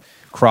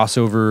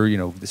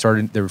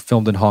crossover. They were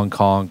filmed in Hong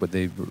Kong, but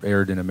they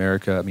aired in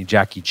America. I mean,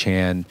 Jackie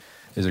Chan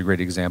is a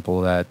great example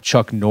of that.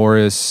 Chuck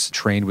Norris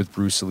trained with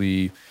Bruce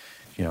Lee.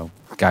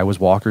 Guy was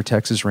Walker,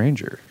 Texas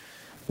Ranger,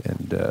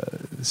 and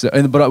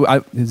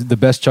the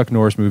best Chuck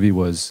Norris movie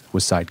was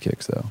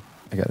Sidekicks, though.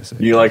 I gotta say.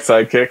 You like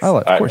Sidekicks?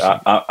 Of course.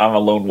 I'm a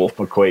Lone Wolf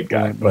McQuaid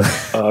guy, but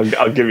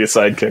I'll give you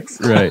Sidekicks.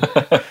 Right.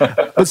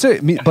 But so,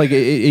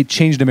 it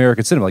changed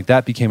American cinema. Like,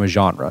 that became a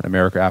genre in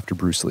America after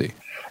Bruce Lee.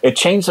 It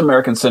changed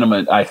American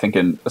cinema, I think,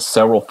 in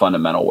several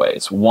fundamental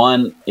ways.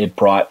 One, it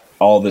brought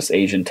all this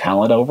Asian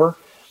talent over.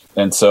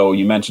 And so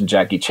you mentioned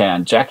Jackie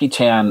Chan. Jackie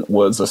Chan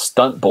was a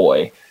stunt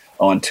boy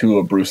on two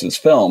of Bruce's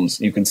films.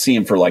 You can see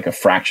him for like a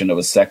fraction of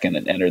a second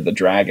in Enter the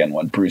Dragon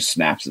when Bruce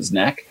snaps his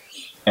neck.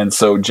 And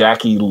so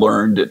Jackie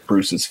learned at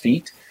Bruce's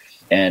feet.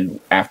 And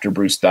after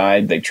Bruce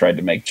died, they tried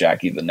to make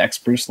Jackie the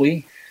next Bruce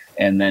Lee.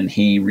 And then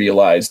he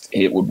realized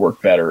it would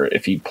work better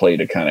if he played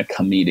a kind of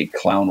comedic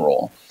clown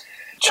role.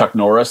 Chuck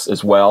Norris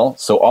as well.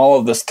 So all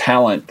of this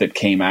talent that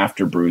came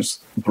after Bruce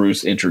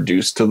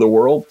introduced to the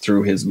world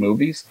through his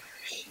movies.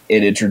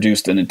 It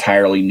introduced an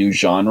entirely new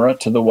genre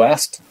to the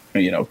West.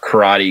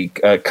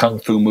 Karate, kung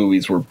fu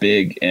movies were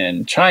big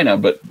in China,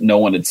 but no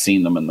one had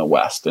seen them in the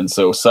West. And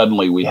so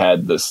suddenly we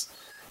had this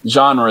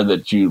genre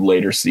that you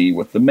later see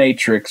with The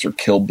Matrix or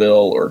Kill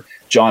Bill, or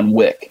John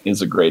Wick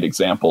is a great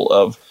example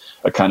of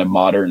a kind of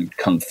modern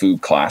kung fu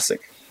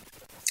classic.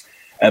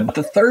 But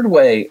the third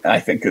way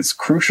I think is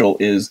crucial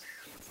is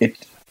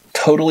it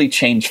totally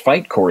changed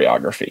fight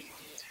choreography.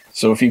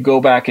 So if you go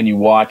back and you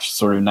watch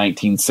sort of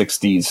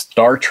 1960s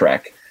Star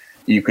Trek,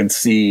 you can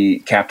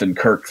see Captain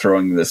Kirk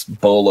throwing this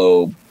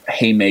bolo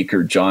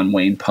haymaker John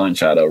Wayne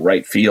punch out of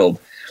right field,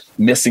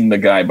 missing the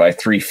guy by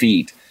 3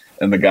 feet,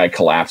 and the guy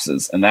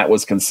collapses. And that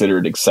was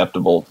considered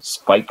acceptable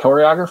fight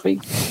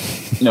choreography.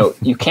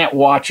 You can't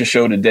watch a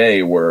show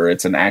today where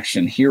it's an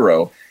action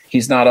hero.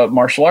 He's not a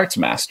martial arts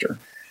master.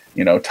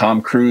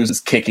 Tom Cruise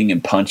is kicking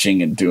and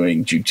punching and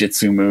doing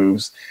jujitsu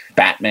moves.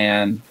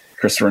 Batman,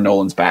 Christopher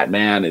Nolan's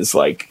Batman, is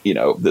like,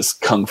 this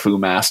kung fu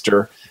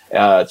master.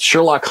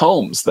 Sherlock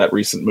Holmes, that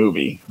recent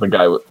movie, the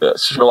guy with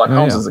Sherlock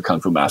Holmes is a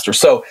kung fu master.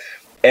 So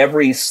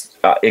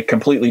it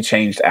completely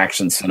changed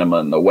action cinema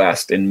in the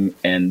West, and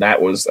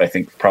that was, I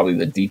think, probably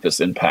the deepest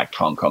impact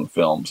Hong Kong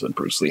films and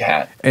Bruce Lee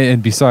had.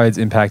 And besides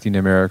impacting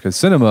America's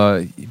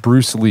cinema,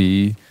 Bruce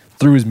Lee,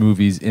 through his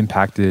movies,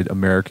 impacted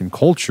American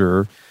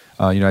culture.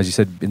 As you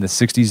said, in the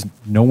 60s,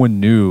 no one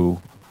knew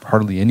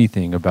hardly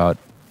anything about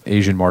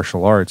Asian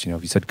martial arts.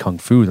 If you said kung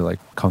fu, they're like,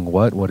 kung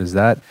what? What is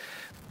that?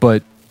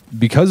 But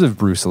because of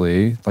Bruce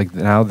Lee, like,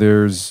 now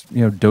there's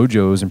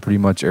dojos in pretty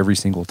much every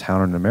single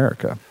town in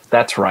America.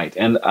 That's right.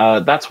 And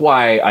that's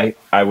why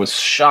I was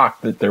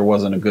shocked that there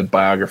wasn't a good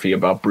biography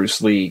about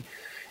Bruce Lee.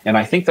 And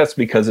I think that's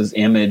because his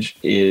image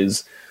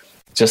is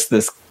just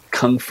this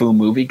kung fu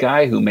movie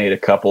guy who made a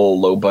couple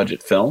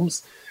low-budget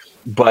films.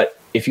 But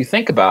if you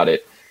think about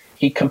it,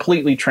 he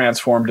completely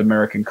transformed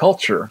American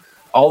culture.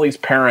 All these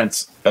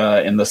parents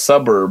in the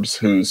suburbs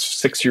whose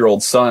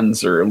 6-year-old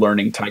sons are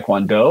learning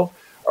Taekwondo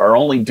are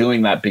only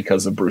doing that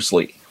because of Bruce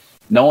Lee.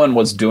 No one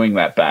was doing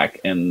that back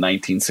in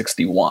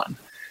 1961.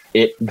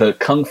 The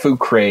kung fu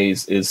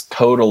craze is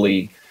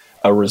totally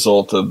a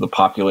result of the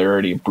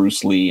popularity of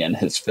Bruce Lee and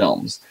his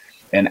films.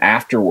 And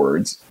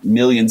afterwards,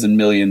 millions and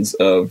millions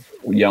of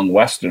young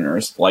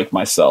Westerners like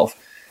myself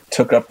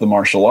took up the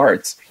martial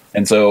arts.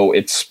 And so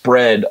it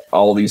spread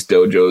all these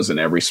dojos in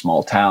every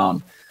small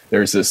town.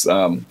 There's this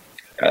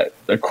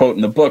a quote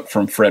in the book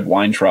from Fred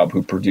Weintraub,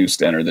 who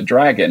produced Enter the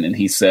Dragon. And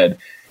he said,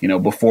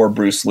 before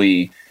Bruce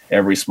Lee,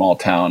 every small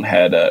town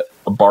had a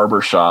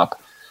barber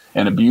shop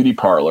and a beauty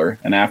parlor.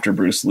 And after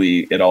Bruce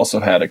Lee, it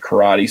also had a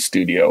karate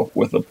studio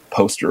with a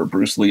poster of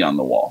Bruce Lee on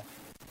the wall.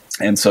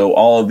 And so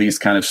all of these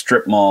kind of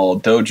strip mall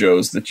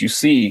dojos that you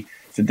see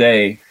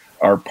today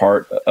are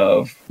part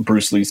of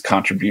Bruce Lee's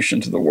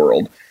contribution to the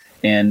world.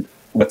 And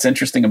what's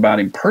interesting about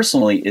him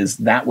personally is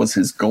that was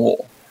his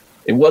goal.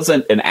 It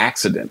wasn't an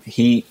accident.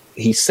 He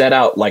set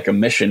out like a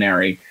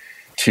missionary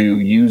to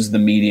use the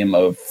medium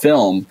of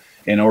film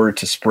in order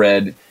to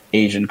spread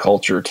Asian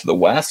culture to the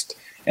West.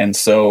 And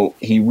so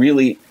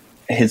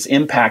his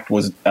impact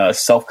was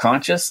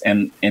self-conscious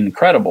and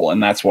incredible.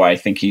 And that's why I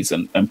think he's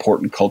an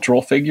important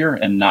cultural figure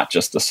and not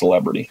just a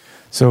celebrity.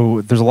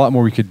 So there's a lot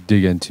more we could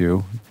dig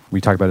into.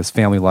 We talked about his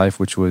family life,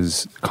 which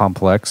was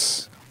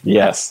complex.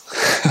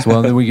 Yes.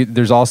 Well, then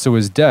there's also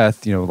his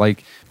death.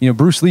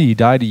 Bruce Lee, he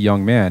died a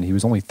young man. He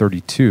was only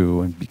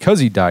 32. And because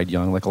he died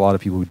young, like a lot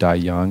of people who die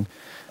young,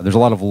 there's a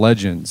lot of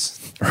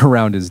legends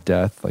around his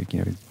death. Like,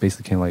 he's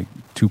basically kind of like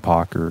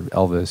Tupac or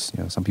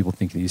Elvis. Some people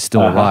think that he's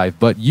still alive.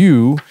 But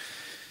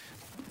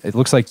it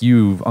looks like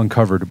you've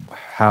uncovered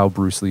how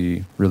Bruce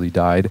Lee really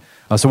died.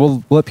 So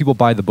we'll let people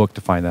buy the book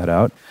to find that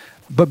out.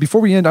 But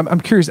before we end,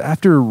 I'm curious,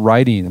 after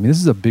writing, this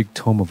is a big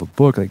tome of a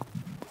book. Like,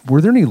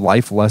 were there any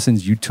life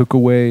lessons you took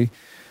away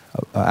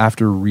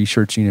after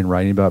researching and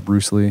writing about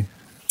Bruce Lee?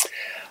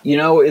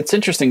 It's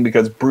interesting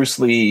because Bruce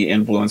Lee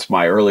influenced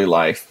my early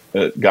life.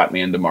 It got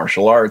me into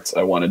martial arts.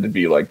 I wanted to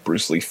be like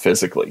Bruce Lee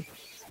physically.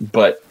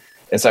 But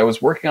as I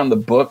was working on the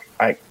book,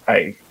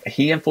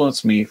 he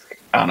influenced me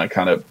on a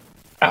kind of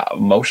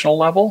emotional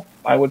level,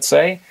 I would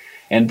say.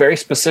 And very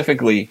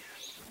specifically,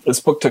 this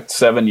book took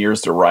 7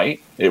 years to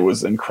write. It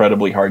was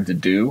incredibly hard to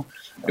do.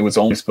 It was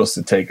only supposed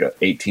to take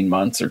 18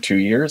 months or 2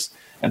 years.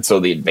 And so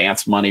the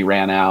advance money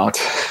ran out.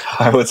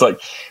 I was like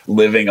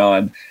living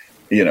on,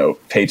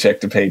 paycheck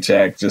to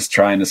paycheck, just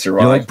trying to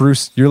survive.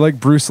 You're like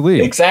Bruce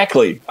Lee.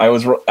 Exactly.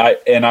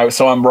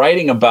 So I'm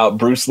writing about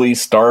Bruce Lee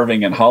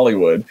starving in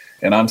Hollywood,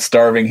 and I'm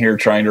starving here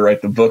trying to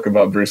write the book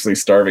about Bruce Lee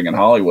starving in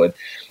Hollywood.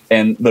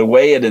 And the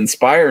way it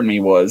inspired me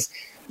was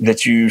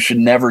that you should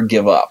never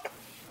give up.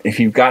 If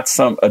you've got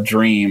a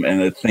dream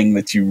and a thing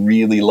that you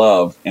really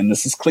love, and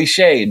this is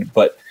cliched,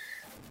 but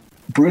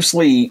Bruce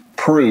Lee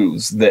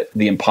proves that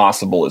the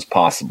impossible is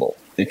possible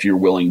if you're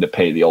willing to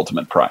pay the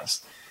ultimate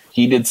price.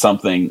 He did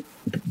something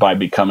by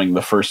becoming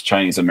the first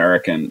Chinese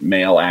American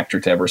male actor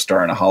to ever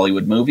star in a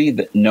Hollywood movie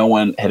that no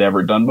one had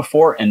ever done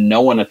before, and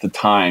no one at the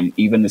time,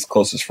 even his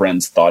closest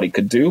friends, thought he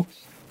could do.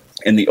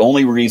 And the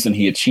only reason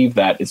he achieved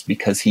that is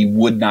because he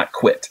would not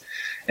quit.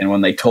 And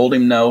when they told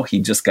him no, he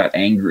just got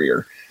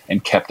angrier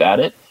and kept at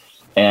it.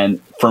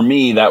 And for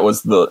me, that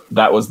was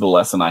the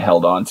lesson I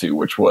held on to,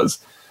 which was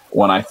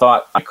when I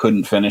thought I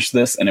couldn't finish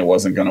this and it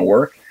wasn't going to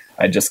work,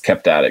 I just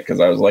kept at it because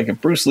I was like, if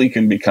Bruce Lee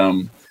can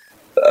become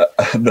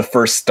the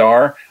first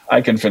star,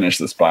 I can finish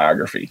this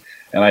biography.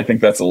 And I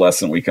think that's a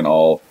lesson we can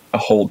all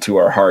hold to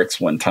our hearts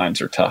when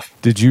times are tough.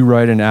 Did you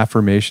write an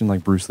affirmation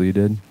like Bruce Lee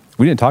did?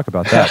 We didn't talk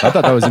about that. I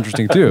thought that was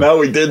interesting too. No,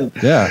 we didn't.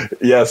 Yeah.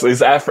 Yes,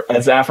 his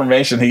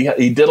affirmation,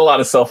 he did a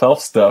lot of self-help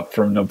stuff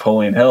from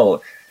Napoleon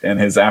Hill. And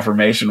his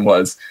affirmation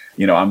was,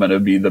 I'm going to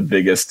be the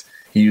biggest,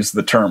 he used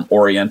the term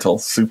Oriental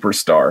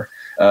superstar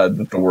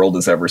that the world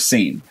has ever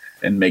seen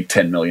and make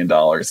 $10 million,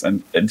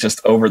 and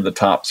just over the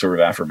top sort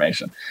of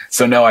affirmation.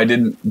 So no, I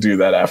didn't do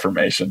that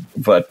affirmation,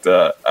 but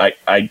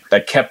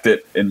I kept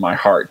it in my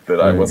heart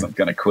that I wasn't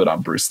going to quit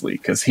on Bruce Lee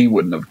because he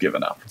wouldn't have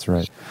given up. That's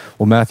right.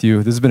 Well, Matthew,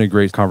 this has been a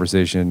great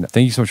conversation.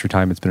 Thank you so much for your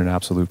time. It's been an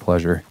absolute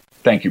pleasure.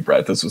 Thank you,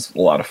 Brett. This was a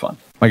lot of fun.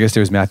 My guest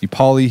today was Matthew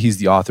Pauly. He's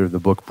the author of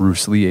the book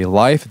Bruce Lee, A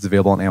Life. It's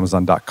available on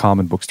Amazon.com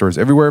and bookstores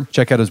everywhere.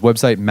 Check out his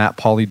website,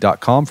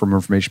 mattpauly.com, for more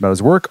information about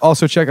his work.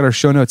 Also, check out our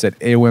show notes at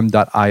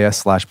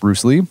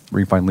aom.is/Bruce Lee, where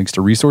you can find links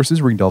to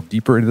resources where you can delve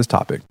deeper into this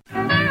topic.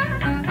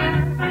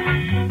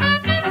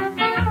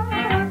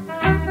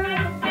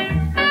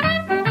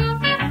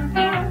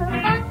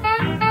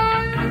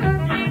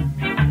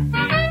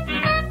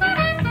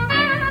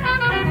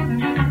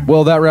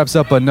 Well, that wraps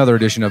up another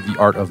edition of the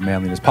Art of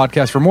Manliness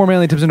podcast. For more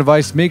manly tips and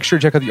advice, make sure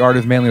to check out the Art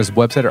of Manliness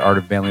website at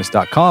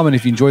artofmanliness.com. And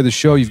if you enjoy the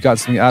show, you've got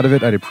something out of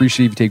it, I'd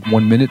appreciate if you take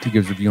 1 minute to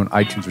give us a review on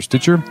iTunes or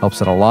Stitcher.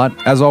 Helps out a lot.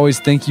 As always,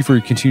 thank you for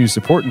your continued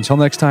support. Until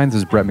next time, this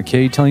is Brett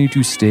McKay telling you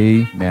to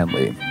stay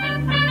manly.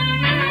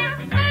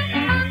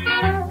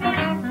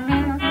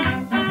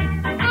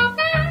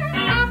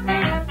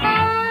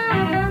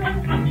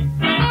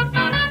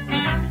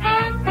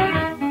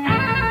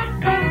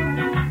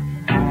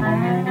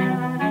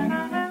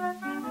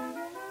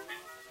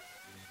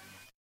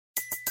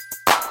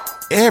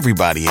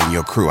 Everybody in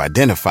your crew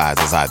identifies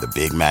as either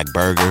Big Mac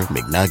Burger,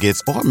 McNuggets,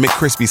 or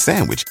McCrispy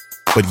Sandwich.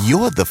 But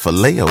you're the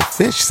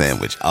Filet-O-Fish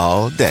Sandwich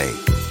all day.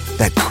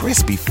 That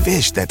crispy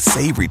fish, that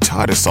savory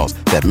tartar sauce,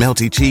 that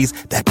melty cheese,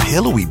 that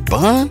pillowy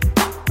bun.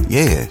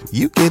 Yeah,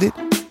 you get it.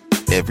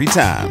 Every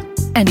time.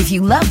 And if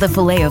you love the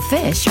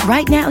Filet-O-Fish,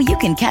 right now you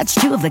can catch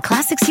two of the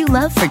classics you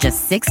love for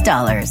just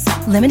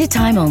 $6. Limited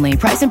time only.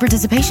 Price and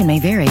participation may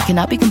vary.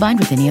 Cannot be combined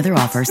with any other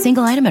offer.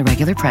 Single item at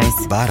regular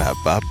price.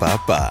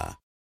 Ba-da-ba-ba-ba.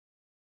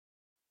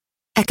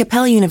 At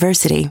Capella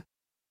University,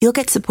 you'll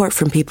get support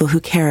from people who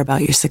care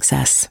about your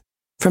success.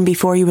 From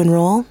before you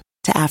enroll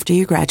to after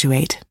you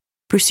graduate,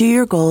 pursue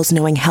your goals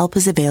knowing help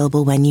is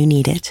available when you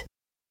need it.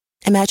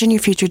 Imagine your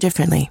future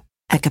differently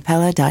at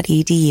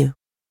capella.edu.